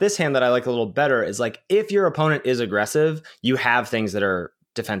about this hand that I like a little better is if your opponent is aggressive, you have things that are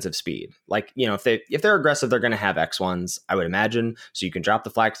defensive speed. If they're aggressive, they're going to have X1s, I would imagine. So you can drop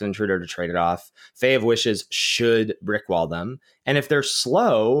the Flaxen Intruder to trade it off. Fae of Wishes should brickwall them. And if they're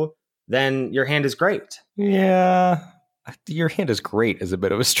slow, then your hand is great. Yeah. Your hand is great is a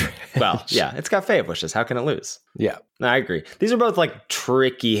bit of a stretch. Well, yeah, it's got Fae of Wishes. How can it lose? Yeah. No, I agree. These are both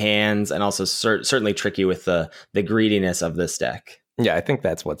tricky hands and also certainly tricky with the greediness of this deck. Yeah, I think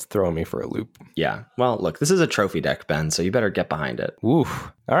that's what's throwing me for a loop. Yeah. Well, look, this is a trophy deck, Ben, so you better get behind it. Ooh.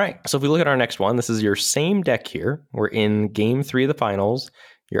 All right. So if we look at our next one, this is your same deck here. We're in game 3 of the finals.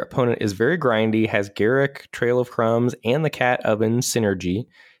 Your opponent is very grindy, has Garrick, Trail of Crumbs, and the Cat Oven synergy.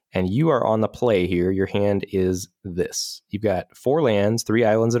 And you are on the play here. Your hand is this. You've got 4 lands, 3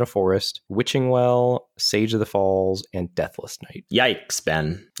 islands and a forest, Witching Well, Sage of the Falls, and Deathless Knight. Yikes,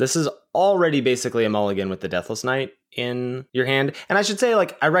 Ben. This is already basically a mulligan with the Deathless Knight in your hand. And I should say,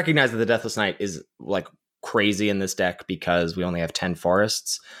 I recognize that the Deathless Knight is crazy in this deck because we only have 10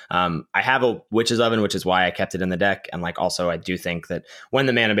 forests. I have a Witch's Oven, which is why I kept it in the deck. And also I do think that when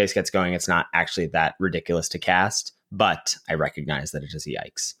the mana base gets going, it's not actually that ridiculous to cast, but I recognize that it is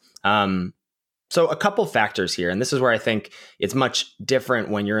yikes. So a couple factors here, and this is where I think it's much different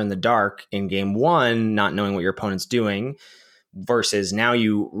when you're in the dark in game 1, not knowing what your opponent's doing, versus now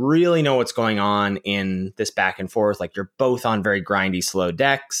you really know what's going on in this back and forth. You're both on very grindy, slow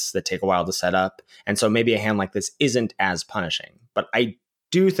decks that take a while to set up. And so maybe a hand like this isn't as punishing. But I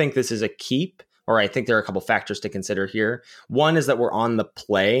do think this is a keep, or I think there are a couple factors to consider here. One is that we're on the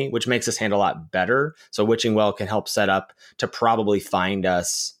play, which makes this hand a lot better. So Witching Well can help set up to probably find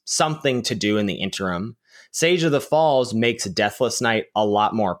us something to do in the interim. Sage of the Falls makes Deathless Knight a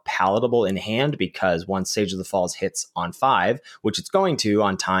lot more palatable in hand because once Sage of the Falls hits on 5, which it's going to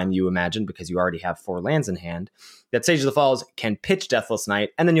on time, you imagine, because you already have 4 lands in hand, that Sage of the Falls can pitch Deathless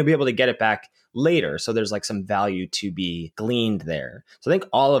Knight, and then you'll be able to get it back later. So there's like some value to be gleaned there. So I think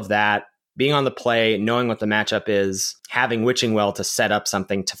all of that, being on the play, knowing what the matchup is, having Witching Well to set up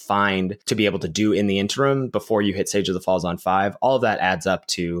something to find to be able to do in the interim before you hit Sage of the Falls on 5, all of that adds up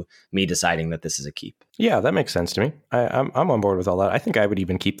to me deciding that this is a keep. Yeah, that makes sense to me. I'm on board with all that. I think I would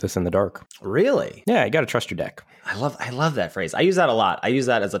even keep this in the dark. Really? Yeah, you got to trust your deck. I love that phrase. I use that a lot. I use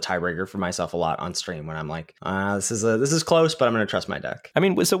that as a tiebreaker for myself a lot on stream when I'm like, this is close, but I'm going to trust my deck. I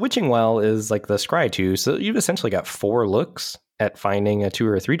mean, so Witching Well is like the scry 2, so you've essentially got 4 looks at finding a 2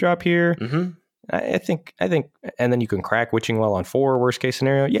 or a 3 drop here. Mm-hmm. I think, and then you can crack Witching Well on 4, worst case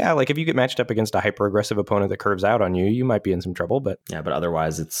scenario. Yeah, like if you get matched up against a hyper aggressive opponent that curves out on you, you might be in some trouble, but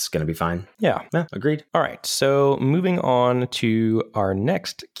otherwise it's going to be fine. Yeah, agreed. All right, so moving on to our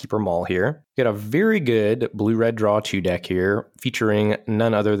next Keeper Mull here. We got a very good blue-red draw 2 deck here, featuring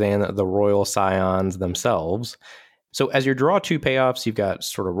none other than the Royal Scions themselves. So as your draw 2 payoffs, you've got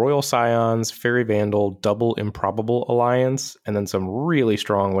sort of Royal Scions, Fairy Vandal, Double Improbable Alliance, and then some really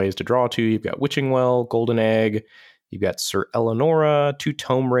strong ways to draw 2. You've got Witching Well, Golden Egg, you've got Sir Eleonora, 2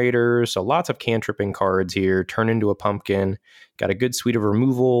 Tome Raiders, so lots of cantripping cards here. Turn into a Pumpkin. Got a good suite of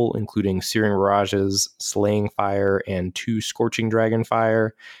removal, including Searing Mirages, Slaying Fire, and 2 Scorching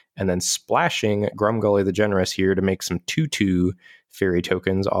Dragonfire, and then splashing Grumgully the Generous here to make some 2/2 fairy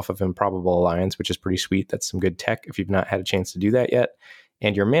tokens off of Improbable Alliance, which is pretty sweet. That's some good tech if you've not had a chance to do that yet.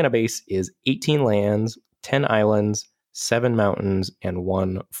 And your mana base is 18 lands, 10 islands, 7 mountains, and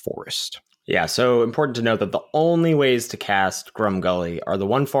 1 forest. Yeah, so important to note that the only ways to cast Grumgully are the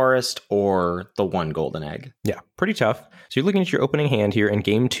 1 forest or the 1 golden egg. Yeah, pretty tough. So you're looking at your opening hand here in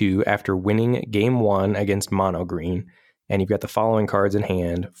game 2 after winning game 1 against Mono Green. And you've got the following cards in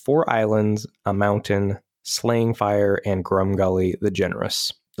hand: 4 islands, a mountain, Slaying Fire, and Grumgully the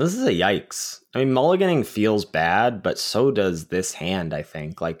Generous. This is a yikes. I mean, mulliganing feels bad, but so does this hand, I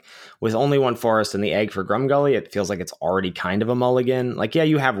think. Like, with only 1 forest and the egg for Grumgully, it feels like it's already kind of a mulligan. Like, yeah,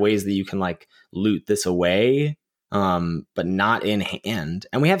 you have ways that you can, like, loot this away, but not in hand.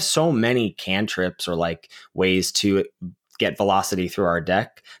 And we have so many cantrips or, like, ways to get velocity through our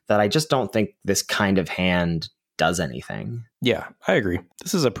deck that I just don't think this kind of hand does anything. Yeah, I agree.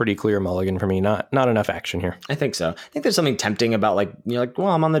 This is a pretty clear mulligan for me. Not enough action here. I think so. I think there's something tempting about, like, you're like, well,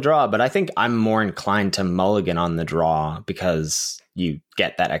 I'm on the draw, but I think I'm more inclined to mulligan on the draw because you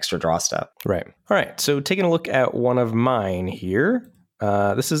get that extra draw step. Right. All right. So taking a look at one of mine here.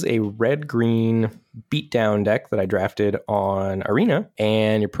 This is a red-green beatdown deck that I drafted on Arena,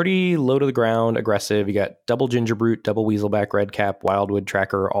 and you're pretty low to the ground, aggressive. You got double Gingerbrute, double Weaselback, Redcap, Wildwood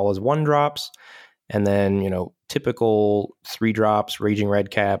Tracker, all as 1-drops. And then, typical 3-drops, Raging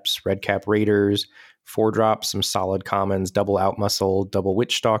Redcaps, Redcap Raiders, 4-drops, some solid commons, double Outmuscle, double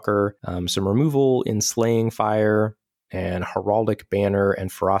Witchstalker, some removal in Slaying Fire, and Heraldic Banner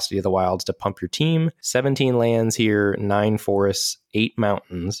and Ferocity of the Wilds to pump your team. 17 lands here, 9 forests, 8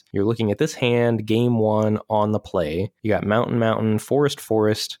 mountains. You're looking at this hand, game 1 on the play. You got Mountain, Forest,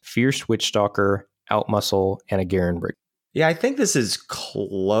 Fierce Witchstalker, Outmuscle, and a Garenbrig. Yeah, I think this is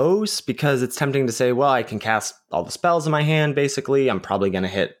close because it's tempting to say, well, I can cast all the spells in my hand, basically. I'm probably going to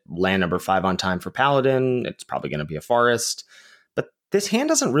hit land number 5 on time for Paladin. It's probably going to be a forest. But this hand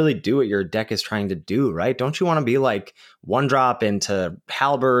doesn't really do what your deck is trying to do, right? Don't you want to be like 1-drop into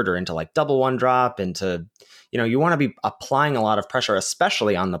Halberd or into like double 1-drop into, you want to be applying a lot of pressure,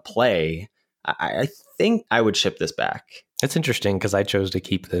 especially on the play. I think I would ship this back. It's interesting because I chose to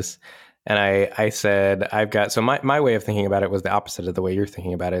keep this. And I said, I've got, so my way of thinking about it was the opposite of the way you're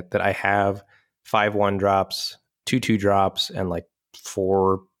thinking about it, that I have 5 1-drops, 2 2-drops, and like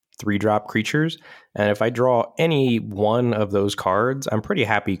 4 3-drop creatures. And if I draw any one of those cards, I'm pretty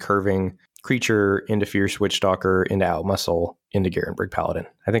happy curving creature into Fierce Witchstalker, into Outmuscle, into Garenbrig Paladin.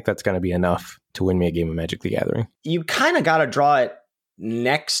 I think that's going to be enough to win me a game of Magic the Gathering. You kind of got to draw it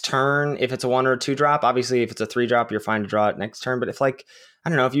next turn if it's a 1 or a 2-drop. Obviously, if it's a 3-drop, you're fine to draw it next turn. But if, like, I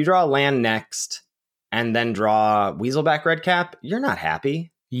don't know, if you draw a land next and then draw Weaselback Redcap, you're not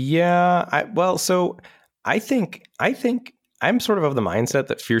happy. Yeah, I think I'm sort of the mindset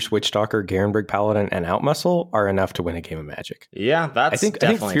that Fierce Witchstalker, Garenbrig Paladin, and Outmuscle are enough to win a game of Magic. Yeah, that's I think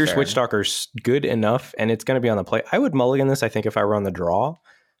Fierce fair. Witchstalker's good enough, and it's going to be on the play. I would mulligan this, I think, if I were on the draw.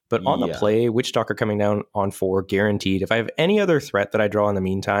 But on the play, Witchstalker coming down on 4, guaranteed. If I have any other threat that I draw in the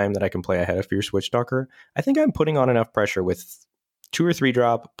meantime that I can play ahead of Fierce Witchstalker, I think I'm putting on enough pressure with 2 or 3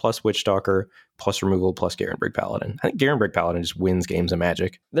 drop plus Witchstalker plus removal plus Garenbrig Paladin. I think Garenbrig Paladin just wins games of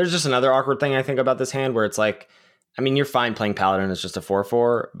Magic. There's just another awkward thing I think about this hand where it's like, I mean, you're fine playing Paladin as just a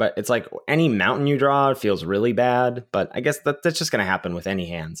 4/4, but it's like any mountain you draw feels really bad. But I guess that's just going to happen with any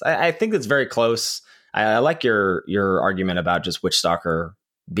hands. I think it's very close. I like your argument about just Witchstalker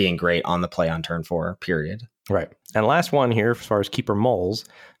being great on the play on turn 4, period. Right. And last one here as far as Keeper Mulls.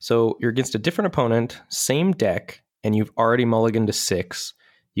 So you're against a different opponent, same deck, and you've already mulliganed to 6.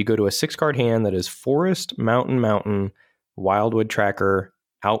 You go to a 6-card hand that is Forest, Mountain, Wildwood Tracker,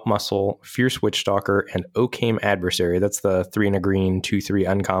 Outmuscle, Fierce Witchstalker, and Oakhame Adversary. That's the 3 and a green, 2/3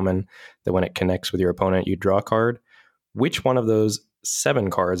 uncommon that when it connects with your opponent, you draw a card. Which one of those 7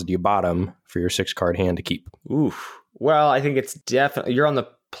 cards do you bottom for your 6-card hand to keep? Oof. Well, I think it's definitely, you're on the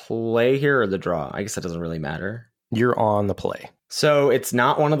play here or the draw. I guess that doesn't really matter. You're on the play. So it's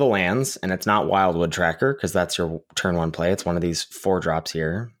not one of the lands, and it's not Wildwood Tracker, because that's your turn 1 play. It's one of these 4 drops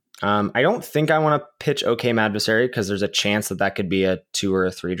here. I don't think I want to pitch Oakhame Adversary because there's a chance that could be a 2 or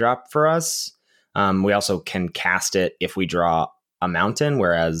a 3 drop for us. We also can cast it if we draw a mountain,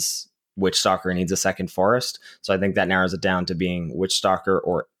 whereas Witchstalker needs a second forest. So I think that narrows it down to being Witchstalker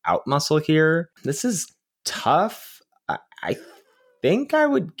or Outmuscle here. This is tough. I think I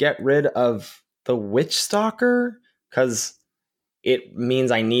would get rid of the Witchstalker because it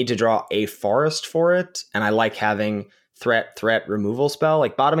means I need to draw a forest for it. And I like having threat removal spell.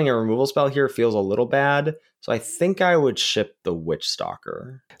 Like bottoming a removal spell here feels a little bad. So I think I would ship the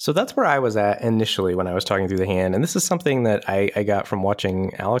Witchstalker. So that's where I was at initially when I was talking through the hand. And this is something that I got from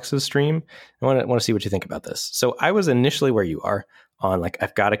watching Alex's stream. I want to see what you think about this. So I was initially where you are on like,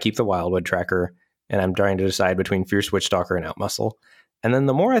 I've got to keep the Wildwood Tracker and I'm trying to decide between Fierce Witchstalker and Outmuscle. And then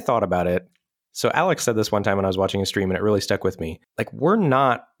the more I thought about it, so Alex said this one time when I was watching a stream and it really stuck with me. Like we're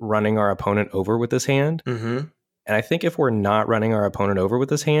not running our opponent over with this hand. Mm-hmm. And I think if we're not running our opponent over with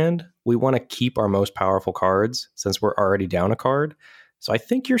this hand, we want to keep our most powerful cards since we're already down a card. So I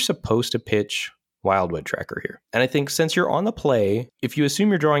think you're supposed to pitch Wildwood Tracker here. And I think since you're on the play, if you assume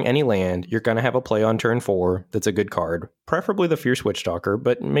you're drawing any land, you're going to have a play on turn 4 that's a good card, preferably the Fierce Witchstalker,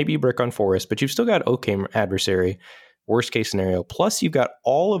 but maybe you brick on Forest, but you've still got Oakhame Adversary, worst case scenario. Plus you've got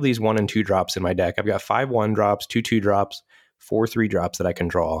all of these 1 and 2 drops in my deck. I've got 5 1 drops, 2 2 drops, 4 3 drops that I can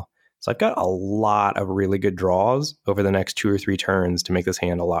draw. So I've got a lot of really good draws over the next 2 or 3 turns to make this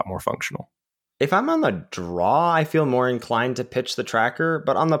hand a lot more functional. If I'm on the draw, I feel more inclined to pitch the tracker.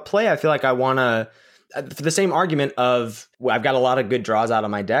 But on the play, I feel like I want to, for the same argument of, well, I've got a lot of good draws out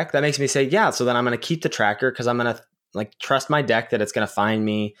of my deck, that makes me say, yeah, so then I'm going to keep the tracker because I'm going to like trust my deck that it's going to find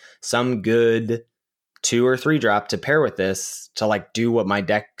me some good 2 or 3 drop to pair with this to like do what my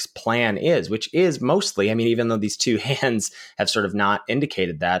deck's plan is, which is mostly, I mean, even though these 2 hands have sort of not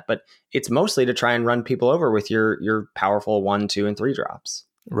indicated that, but it's mostly to try and run people over with your powerful 1, 2, and 3 drops.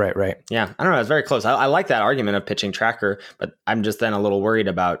 Right. Yeah, I don't know. It's very close. I like that argument of pitching tracker, but I'm just then a little worried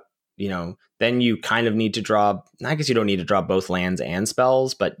about, then you kind of need to draw, I guess you don't need to draw both lands and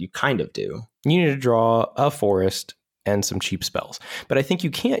spells, but you kind of do. You need to draw a forest and some cheap spells. But I think you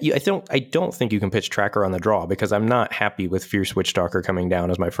can't, I don't think you can pitch tracker on the draw because I'm not happy with Fierce Witchstalker coming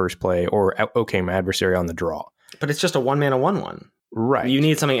down as my first play or Oakhame Adversary on the draw. But it's just a 1-mana 1/1. Right. You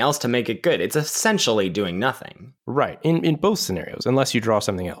need something else to make it good. It's essentially doing nothing. Right. In both scenarios, unless you draw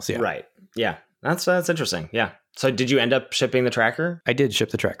something else. Yeah. Right. Yeah. That's interesting. Yeah. So did you end up shipping the tracker? I did ship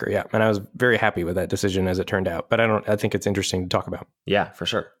the tracker. Yeah. And I was very happy with that decision as it turned out. But I think it's interesting to talk about. Yeah, for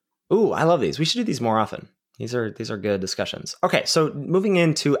sure. Ooh, I love these. We should do these more often. These are good discussions. Okay, so moving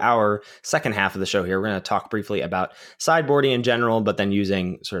into our second half of the show here, we're going to talk briefly about sideboarding in general, but then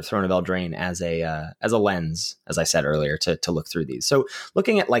using sort of Throne of Eldraine as a lens, as I said earlier, to look through these. So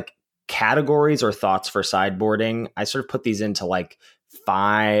looking at like categories or thoughts for sideboarding, I sort of put these into like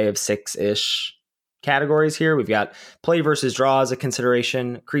 5, 6-ish categories here. We've got play versus draw as a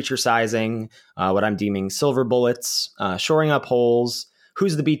consideration, creature sizing, what I'm deeming silver bullets, shoring up holes,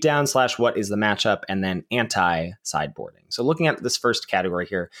 who's the beatdown / what is the matchup, and then anti-sideboarding. So looking at this first category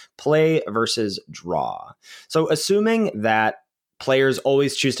here, play versus draw. So assuming that players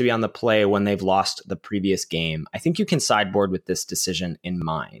always choose to be on the play when they've lost the previous game, I think you can sideboard with this decision in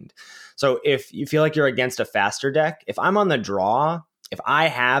mind. So if you feel like you're against a faster deck, if I'm on the draw, if I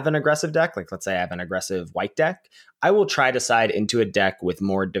have an aggressive deck, like let's say I have an aggressive white deck, I will try to side into a deck with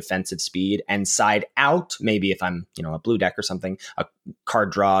more defensive speed and side out, maybe if I'm, a blue deck or something, a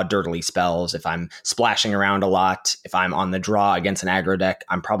card draw, dirtily spells. If I'm splashing around a lot, if I'm on the draw against an aggro deck,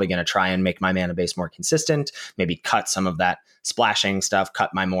 I'm probably going to try and make my mana base more consistent, maybe cut some of that splashing stuff,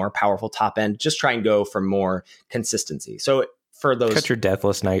 cut my more powerful top end, just try and go for more consistency. So for those. Cut your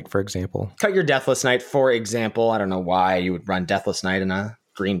Deathless Knight, for example. Cut your Deathless Knight, for example. I don't know why you would run Deathless Knight in a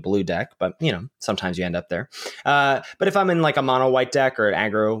green-blue deck, but, sometimes you end up there. But if I'm in like a mono white deck or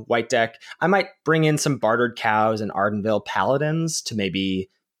an aggro white deck, I might bring in some Bartered Cows and Ardenvale Paladins to maybe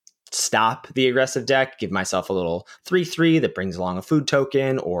stop the aggressive deck, give myself a little 3/3 that brings along a food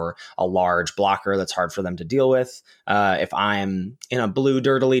token or a large blocker that's hard for them to deal with. If I'm in a blue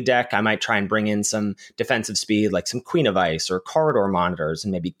dirtily deck, I might try and bring in some defensive speed like some Queen of Ice or Corridor Monitors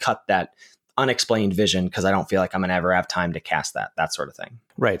and maybe cut that unexplained vision because I don't feel like I'm going to ever have time to cast that sort of thing.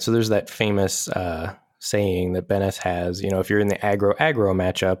 Right. So there's that famous saying that Bennis has, if you're in the aggro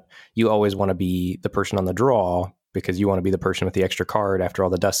matchup, you always want to be the person on the draw because you want to be the person with the extra card after all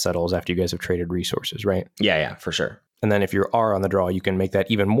the dust settles after you guys have traded resources, right? Yeah, for sure. And then if you are on the draw, you can make that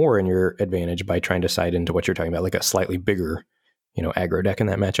even more in your advantage by trying to side into what you're talking about, like a slightly bigger, aggro deck in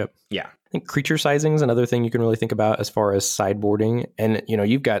that matchup. Yeah. I think creature sizing is another thing you can really think about as far as sideboarding. And,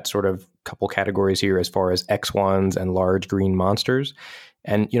 you've got sort of a couple categories here as far as X1s and large green monsters.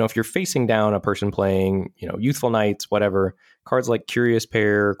 And, if you're facing down a person playing, Youthful Knights, whatever, cards like Curious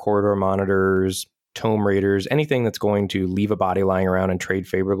Pair, Corridor Monitors, Tome Raiders, anything that's going to leave a body lying around and trade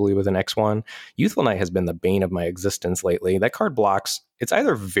favorably with an X1. Youthful Knight has been the bane of my existence lately. That card blocks. It's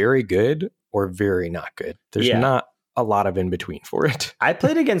either very good or very not good. There's not a lot of in between for it. I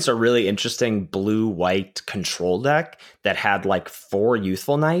played against a really interesting blue-white control deck that had like 4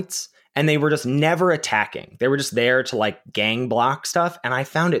 Youthful Knights, and they were just never attacking. They were just there to like gang block stuff, and I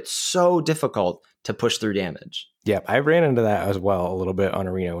found it so difficult to push through damage. Yeah, I ran into that as well a little bit on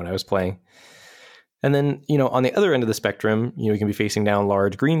Arena when I was playing. And then, on the other end of the spectrum, you can be facing down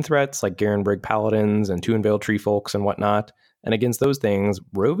large green threats like Garenbrig Paladins and Tuonvale Treefolks and whatnot. And against those things,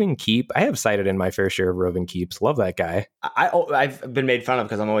 Roving Keep, I have cited in my fair share of Roving Keeps. Love that guy. I've been made fun of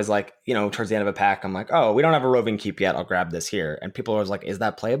because I'm always like, towards the end of a pack, I'm like, oh, we don't have a Roving Keep yet. I'll grab this here. And people are always like, is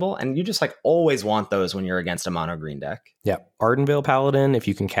that playable? And you just like always want those when you're against a mono green deck. Yeah. Ardenvale Paladin, if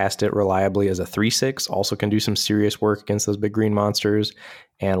you can cast it reliably as a 3/6, also can do some serious work against those big green monsters.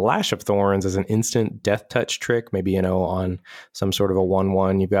 And Lash of Thorns is an instant death touch trick, maybe, on some sort of a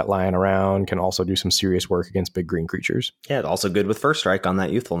 1/1 you've got lying around, can also do some serious work against big green creatures. Yeah, also good with First Strike on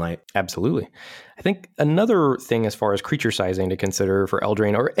that Youthful Knight. Absolutely. I think another thing as far as creature sizing to consider for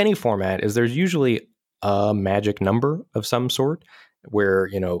Eldraine or any format is there's usually a magic number of some sort where,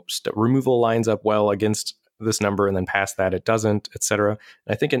 removal lines up well against this number and then past that it doesn't, etc.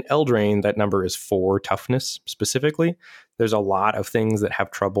 And I think in Eldraine, that number is 4 toughness specifically. There's a lot of things that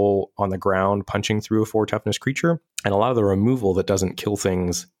have trouble on the ground punching through a 4 toughness creature, and a lot of the removal that doesn't kill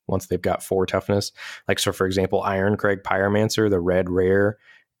things once they've got 4 toughness. Like, so for example, Ironcrag Pyromancer, the red rare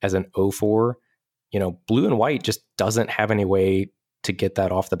as an 0/4, blue and white just doesn't have any way to get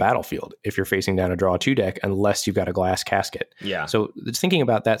that off the battlefield if you're facing down a draw 2 deck, unless you've got a glass casket. Yeah. So thinking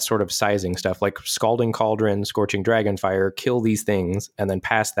about that sort of sizing stuff, like Scalding Cauldron, Scorching Dragonfire, kill these things, and then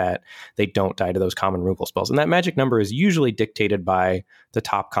past that, they don't die to those common removal spells. And that magic number is usually dictated by the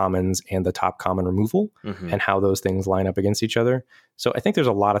top commons and the top common removal and how those things line up against each other. So I think there's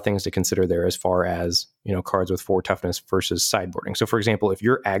a lot of things to consider there as far as, cards with 4 toughness versus sideboarding. So for example, if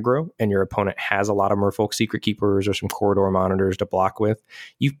you're aggro and your opponent has a lot of Merfolk Secret Keepers or some Corridor Monitors to block with,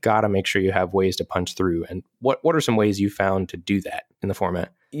 you've got to make sure you have ways to punch through. And what are some ways you found to do that in the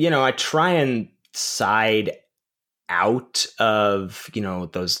format? I try and side out of,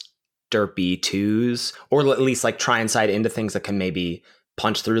 those derpy 2s, or at least like try and side into things that can maybe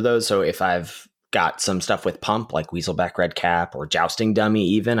punch through those. So if I've got some stuff with pump like Weaselback Red Cap or Jousting Dummy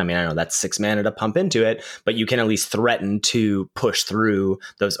even. I mean, I know that's 6 mana to pump into it, but you can at least threaten to push through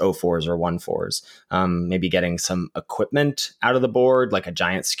those 0/4s or 1/4s. Maybe getting some equipment out of the board, like a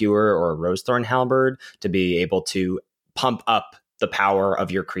Giant Skewer or a Rosethorn Halberd, to be able to pump up the power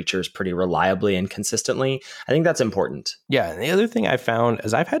of your creatures pretty reliably and consistently. I think that's important. Yeah, and the other thing I found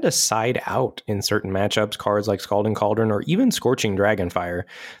is I've had to side out in certain matchups, cards like Scalding Cauldron or even Scorching Dragonfire.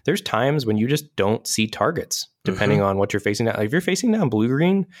 There's times when you just don't see targets, depending on what you're facing down. Like if you're facing down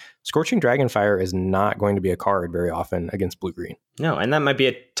blue-green, Scorching Dragonfire is not going to be a card very often against blue-green. No, and that might be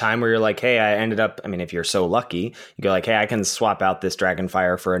a time where you're like, hey, I ended up, if you're so lucky, you go like, hey, I can swap out this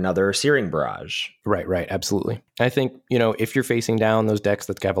Dragonfire for another Searing Barrage. Right, absolutely. I think, if you're facing down those decks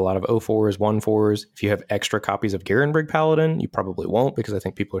that have a lot of 0/4s, 1/4s, if you have extra copies of Garenbrig Paladin, you probably won't, because I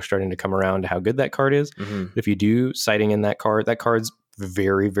think people are starting to come around to how good that card is. But if you do, citing in that card's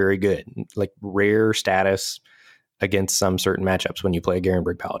very, very good. Like rare status against some certain matchups when you play a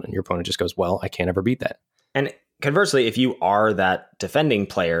Garenbrig Paladin. Your opponent just goes, well, I can't ever beat that. And conversely, if you are that defending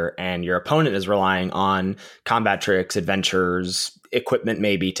player and your opponent is relying on combat tricks, adventures, equipment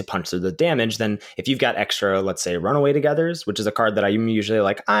maybe to punch through the damage, then if you've got extra, let's say, Runaway Togethers, which is a card that I'm usually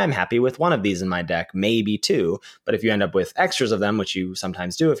like, I'm happy with one of these in my deck, maybe two. But if you end up with extras of them, which you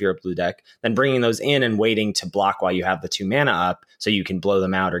sometimes do if you're a blue deck, then bringing those in and waiting to block while you have the 2 mana up so you can blow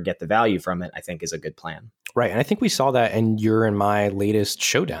them out or get the value from it, I think is a good plan. Right. And I think we saw that in your and my latest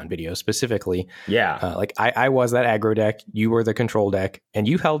Showdown video specifically. Yeah. Like I was that aggro deck, you were the control deck, and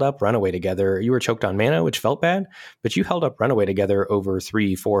you held up Runaway Together. You were choked on mana, which felt bad, but you held up Runaway Together over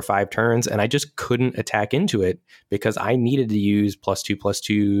 3, 4, 5 turns, and I just couldn't attack into it because I needed to use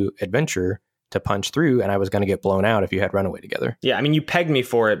 +2/+2 adventure to punch through, and I was going to get blown out if you had Runaway Together. Yeah, I mean, you pegged me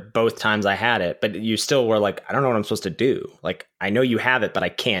for it both times I had it, but you still were like, I don't know what I'm supposed to do. Like, I know you have it, but I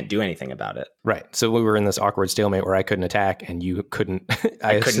can't do anything about it. Right. So we were in this awkward stalemate where I couldn't attack and you couldn't.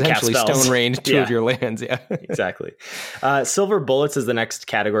 I couldn't cast essentially spells. stone ranged 2 of your lands. Yeah, exactly. Silver Bullets is the next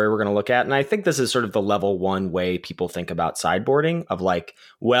category we're going to look at. And I think this is sort of the level 1 way people think about sideboarding of like,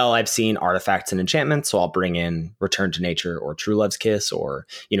 well, I've seen artifacts and enchantments, so I'll bring in Return to Nature or True Love's Kiss, or,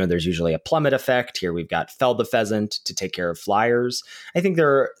 there's usually a plummet effect. Here we've got Fell the Pheasant to take care of flyers. I think there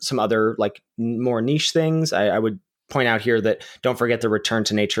are some other like more niche things. I would point out here that don't forget the Return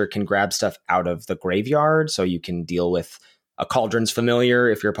to Nature can grab stuff out of the graveyard, so you can deal with a Cauldron's Familiar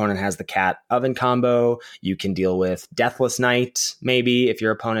if your opponent has the Cat Oven combo. You can deal with Deathless Night maybe if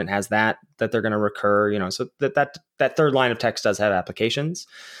your opponent has that they're going to recur. So that third line of text does have applications.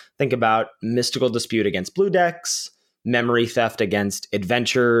 Think about Mystical Dispute against blue decks, Memory Theft against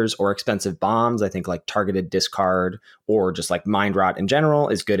adventures or expensive bombs. I think like Targeted Discard or just like Mind Rot in general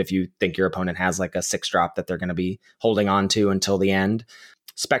is good if you think your opponent has like a 6-drop that they're going to be holding on to until the end.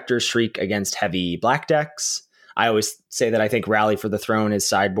 Spectre's Shriek against heavy black decks. I always say that I think Rally for the Throne is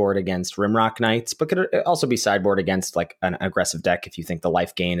sideboard against Rimrock Knights, but could also be sideboard against like an aggressive deck if you think the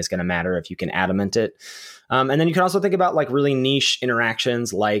life gain is going to matter if you can adamant it. And then you can also think about like really niche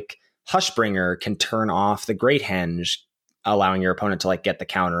interactions like Hushbringer can turn off the Great Henge, allowing your opponent to like get the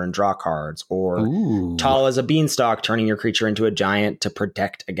counter and draw cards, or Tall as a Beanstalk, turning your creature into a giant to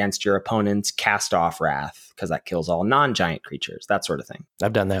protect against your opponent's Cast Off Wrath, because that kills all non-giant creatures, that sort of thing.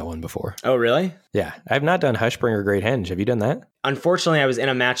 I've done that one before. Oh, really? Yeah. I've not done Hushbringer Great Henge. Have you done that? Unfortunately, I was in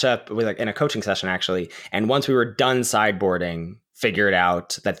a matchup with like in a coaching session, actually. And once we were done sideboarding, figured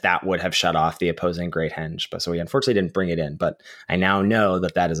out that would have shut off the opposing Great Henge. But so we unfortunately didn't bring it in, but I now know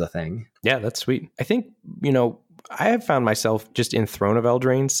that is a thing. Yeah, that's sweet. I think, I have found myself just in Throne of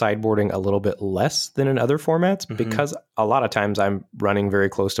Eldraine sideboarding a little bit less than in other formats because a lot of times I'm running very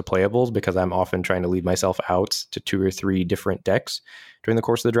close to playables because I'm often trying to leave myself out to 2 or 3 different decks during the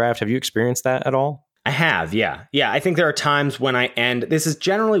course of the draft. Have you experienced that at all? I have, yeah. Yeah, I think there are times when this is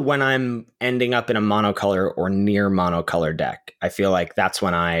generally when I'm ending up in a monocolor or near monocolor deck. I feel like that's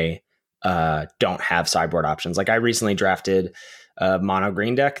when I don't have sideboard options. Like I recently drafted a mono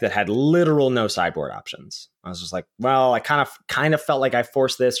green deck that had literal no sideboard options. I was just like, well, I kind of felt like I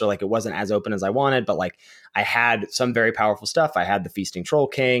forced this, or like it wasn't as open as I wanted, but like I had some very powerful stuff. I had the Feasting Troll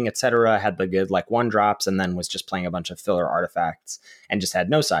King, etc. I had the good like 1-drops, and then was just playing a bunch of filler artifacts and just had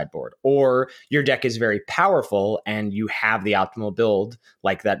no sideboard. Or your deck is very powerful and you have the optimal build,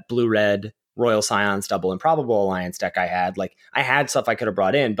 like that blue-red Royal Scions Double Improbable Alliance deck I had. Like I had stuff I could have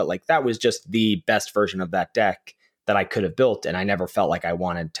brought in, but like that was just the best version of that deck that I could have built, and I never felt like I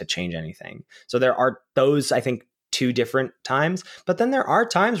wanted to change anything. So there are those, I think, 2 different times, but then there are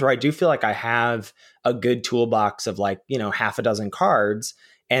times where I do feel like I have a good toolbox of like, half a dozen cards,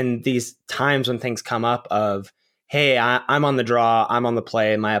 and these times when things come up of, hey, I'm on the draw, I'm on the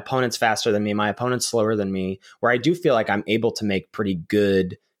play, my opponent's faster than me, my opponent's slower than me, where I do feel like I'm able to make pretty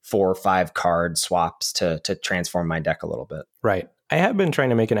good 4 or 5 card swaps to transform my deck a little bit. Right. I have been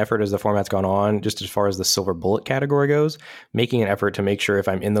trying to make an effort as the format's gone on, just as far as the Silver Bullet category goes, making an effort to make sure if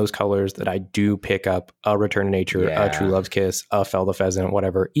I'm in those colors that I do pick up a Return to Nature, a True Love's Kiss, a Fell the Pheasant,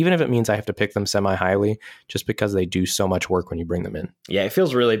 whatever, even if it means I have to pick them semi-highly, just because they do so much work when you bring them in. Yeah, it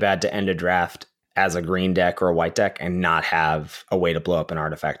feels really bad to end a draft as a green deck or a white deck and not have a way to blow up an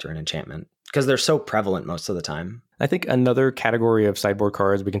artifact or an enchantment, because they're so prevalent most of the time. I think another category of sideboard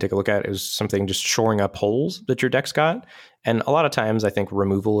cards we can take a look at is something just shoring up holes that your deck's got. And a lot of times I think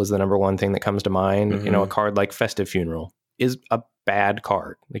removal is the number one thing that comes to mind. A card like Festive Funeral is a bad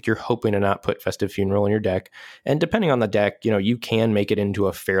card. Like you're hoping to not put Festive Funeral in your deck. And depending on the deck, you can make it into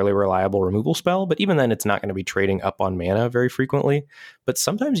a fairly reliable removal spell, but even then it's not going to be trading up on mana very frequently. But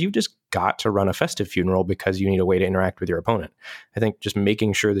sometimes you've just got to run a Festive Funeral because you need a way to interact with your opponent. I think just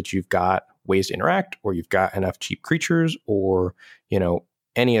making sure that you've got ways to interact, or you've got enough cheap creatures, or,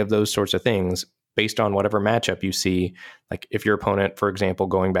 any of those sorts of things based on whatever matchup you see. Like if your opponent, for example,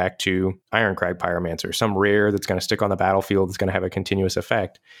 going back to Ironcrag Pyromancer, some rare that's going to stick on the battlefield that's going to have a continuous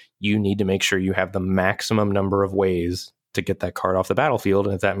effect, you need to make sure you have the maximum number of ways to get that card off the battlefield.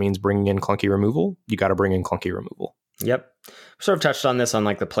 And if that means bringing in clunky removal, you got to bring in clunky removal. Yep. Sort of touched on this on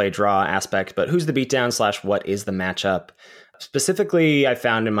like the play draw aspect, but who's the beatdown / what is the matchup? Specifically, I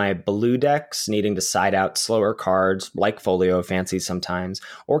found in my blue decks needing to side out slower cards like Folio Fancies sometimes,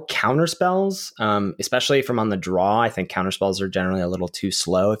 or counterspells, especially from on the draw. I think counterspells are generally a little too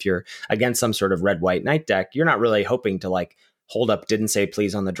slow. If you're against some sort of red-white night deck, you're not really hoping to like hold up didn't say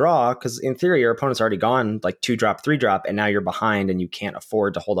please on the draw, because in theory your opponent's already gone like 2-drop, 3-drop, and now you're behind and you can't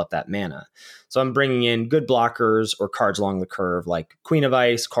afford to hold up that mana. So I'm bringing in good blockers or cards along the curve like Queen of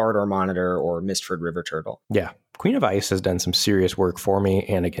Ice, Corridor Monitor, or Mistford River Turtle. Yeah, Queen of Ice has done some serious work for me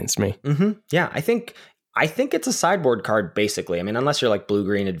and against me. Mm-hmm. Yeah, I think it's a sideboard card, basically. I mean, unless you're like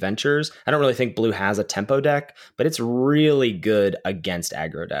blue-green adventures, I don't really think blue has a tempo deck, but it's really good against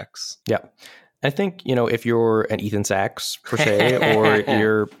aggro decks. Yeah. I think, if you're an Ethan Sachs, per se, or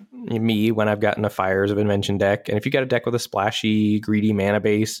you're me when I've gotten a Fires of Invention deck, and if you got a deck with a splashy, greedy mana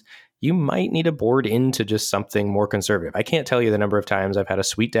base, you might need to board into just something more conservative. I can't tell you the number of times I've had a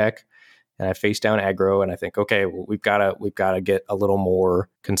sweet deck and I face down aggro and I think, okay, well, we've got to get a little more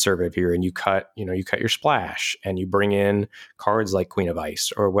conservative here. And you cut your splash and you bring in cards like Queen of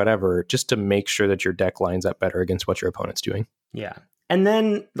Ice or whatever, just to make sure that your deck lines up better against what your opponent's doing. Yeah. And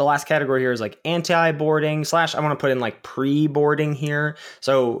then the last category here is like anti-boarding / I want to put in like pre-boarding here.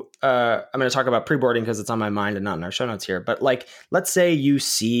 So I'm going to talk about pre-boarding because it's on my mind and not in our show notes here. But like, let's say you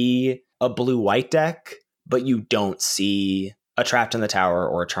see a blue-white deck, but you don't see a Trapped in the Tower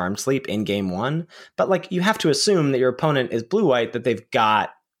or a Charmed Sleep in game one. But like, you have to assume that your opponent is blue-white, that they've got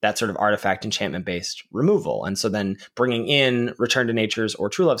that sort of artifact enchantment-based removal. And so then bringing in Return to Nature's or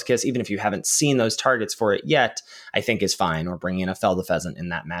True Love's Kiss, even if you haven't seen those targets for it yet, I think is fine. Or bringing in a Fell the Pheasant in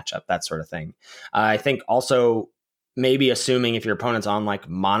that matchup, that sort of thing. I think also maybe assuming if your opponent's on like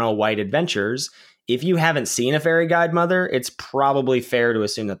mono white adventures, if you haven't seen a Fairy Guide Mother, it's probably fair to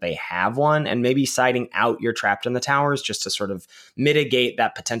assume that they have one, and maybe siding out your Trapped in the Towers just to sort of mitigate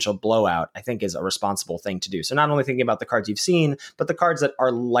that potential blowout, I think is a responsible thing to do. So not only thinking about the cards you've seen, but the cards that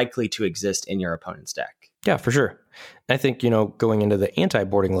are likely to exist in your opponent's deck. Yeah, for sure. I think, going into the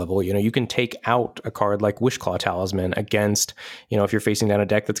anti-boarding level, you can take out a card like Wishclaw Talisman against, if you're facing down a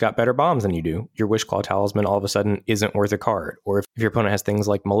deck that's got better bombs than you do, your Wishclaw Talisman all of a sudden isn't worth a card. Or if your opponent has things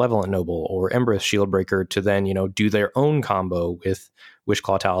like Malevolent Noble or Embereth Shieldbreaker to then, do their own combo with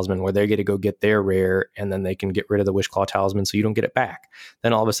Wishclaw Talisman where they get to go get their rare and then they can get rid of the Wishclaw Talisman so you don't get it back.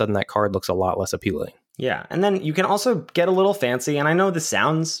 Then all of a sudden that card looks a lot less appealing. Yeah, and then you can also get a little fancy, and I know this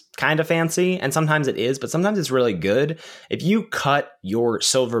sounds kind of fancy, and sometimes it is, but sometimes it's really good. If you cut your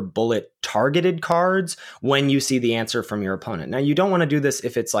Silver Bullet targeted cards when you see the answer from your opponent. Now, you don't want to do this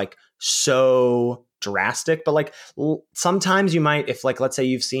if it's like so drastic, but like sometimes you might, if like, let's say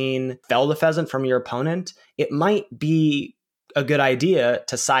you've seen Fell the Pheasant from your opponent, it might be a good idea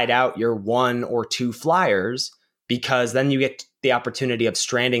to side out your 1 or 2 flyers, because then you get the opportunity of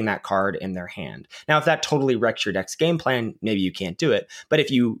stranding that card in their hand. Now, if that totally wrecks your deck's game plan, maybe you can't do it. But if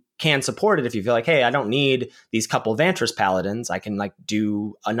you can support it, if you feel like, hey, I don't need these couple Vantress Paladins, I can like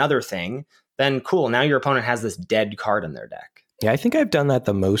do another thing, then cool. Now your opponent has this dead card in their deck. Yeah, I think I've done that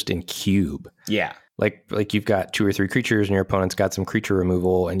the most in Cube. Yeah. Like you've got 2 or 3 creatures and your opponent's got some creature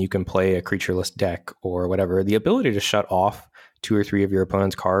removal and you can play a creatureless deck or whatever. The ability to shut off 2 or 3 of your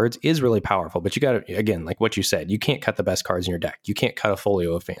opponent's cards is really powerful, but you got to, again, like what you said, you can't cut the best cards in your deck. You can't cut a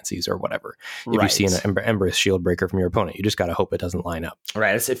Folio of Fancies or whatever. If you see an Embereth Shieldbreaker from your opponent, you just got to hope it doesn't line up.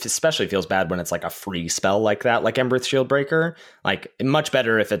 Right. It especially feels bad when it's like a free spell like that, like Embereth Shieldbreaker. Like much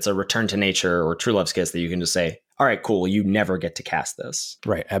better if it's a Return to Nature or True Love's Kiss that you can just say, all right, cool, you never get to cast this.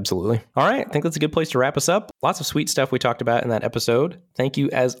 Right, absolutely. All right, I think that's a good place to wrap us up. Lots of sweet stuff we talked about in that episode. Thank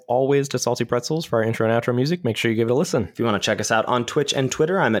you, as always, to Salty Pretzels for our intro and outro music. Make sure you give it a listen. If you want to check us out on Twitch and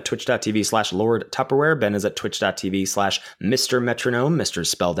Twitter, I'm at twitch.tv/Lord Tupperware. Ben is at twitch.tv/Mr. Metronome. Mr.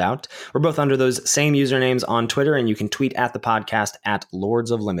 spelled out. We're both under those same usernames on Twitter, and you can tweet at the podcast at Lords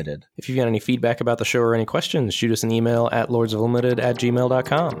of Limited. If you've got any feedback about the show or any questions, shoot us an email at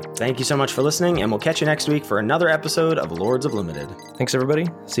lordsoflimited@gmail.com. Thank you so much for listening, and we'll catch you next week for another episode of Lords of Limited. Thanks, everybody.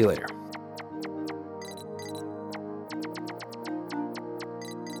 See you later.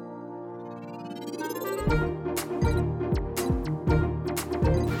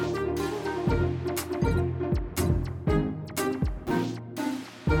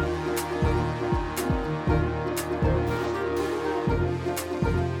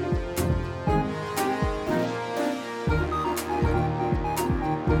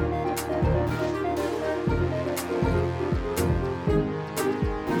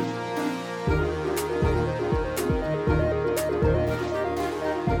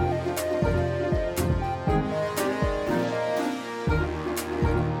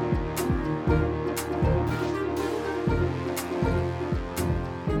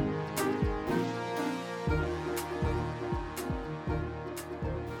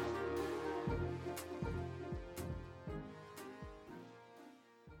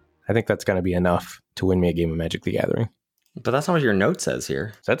 I think that's going to be enough to win me a game of Magic the Gathering. But that's not what your note says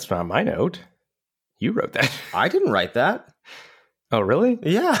here. That's not my note. You wrote that. I didn't write that. Oh, really?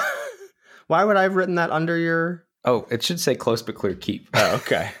 Yeah. Why would I have written that under your... Oh, it should say close but clear keep. Oh,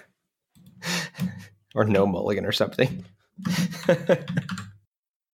 okay. Or no mulligan or something.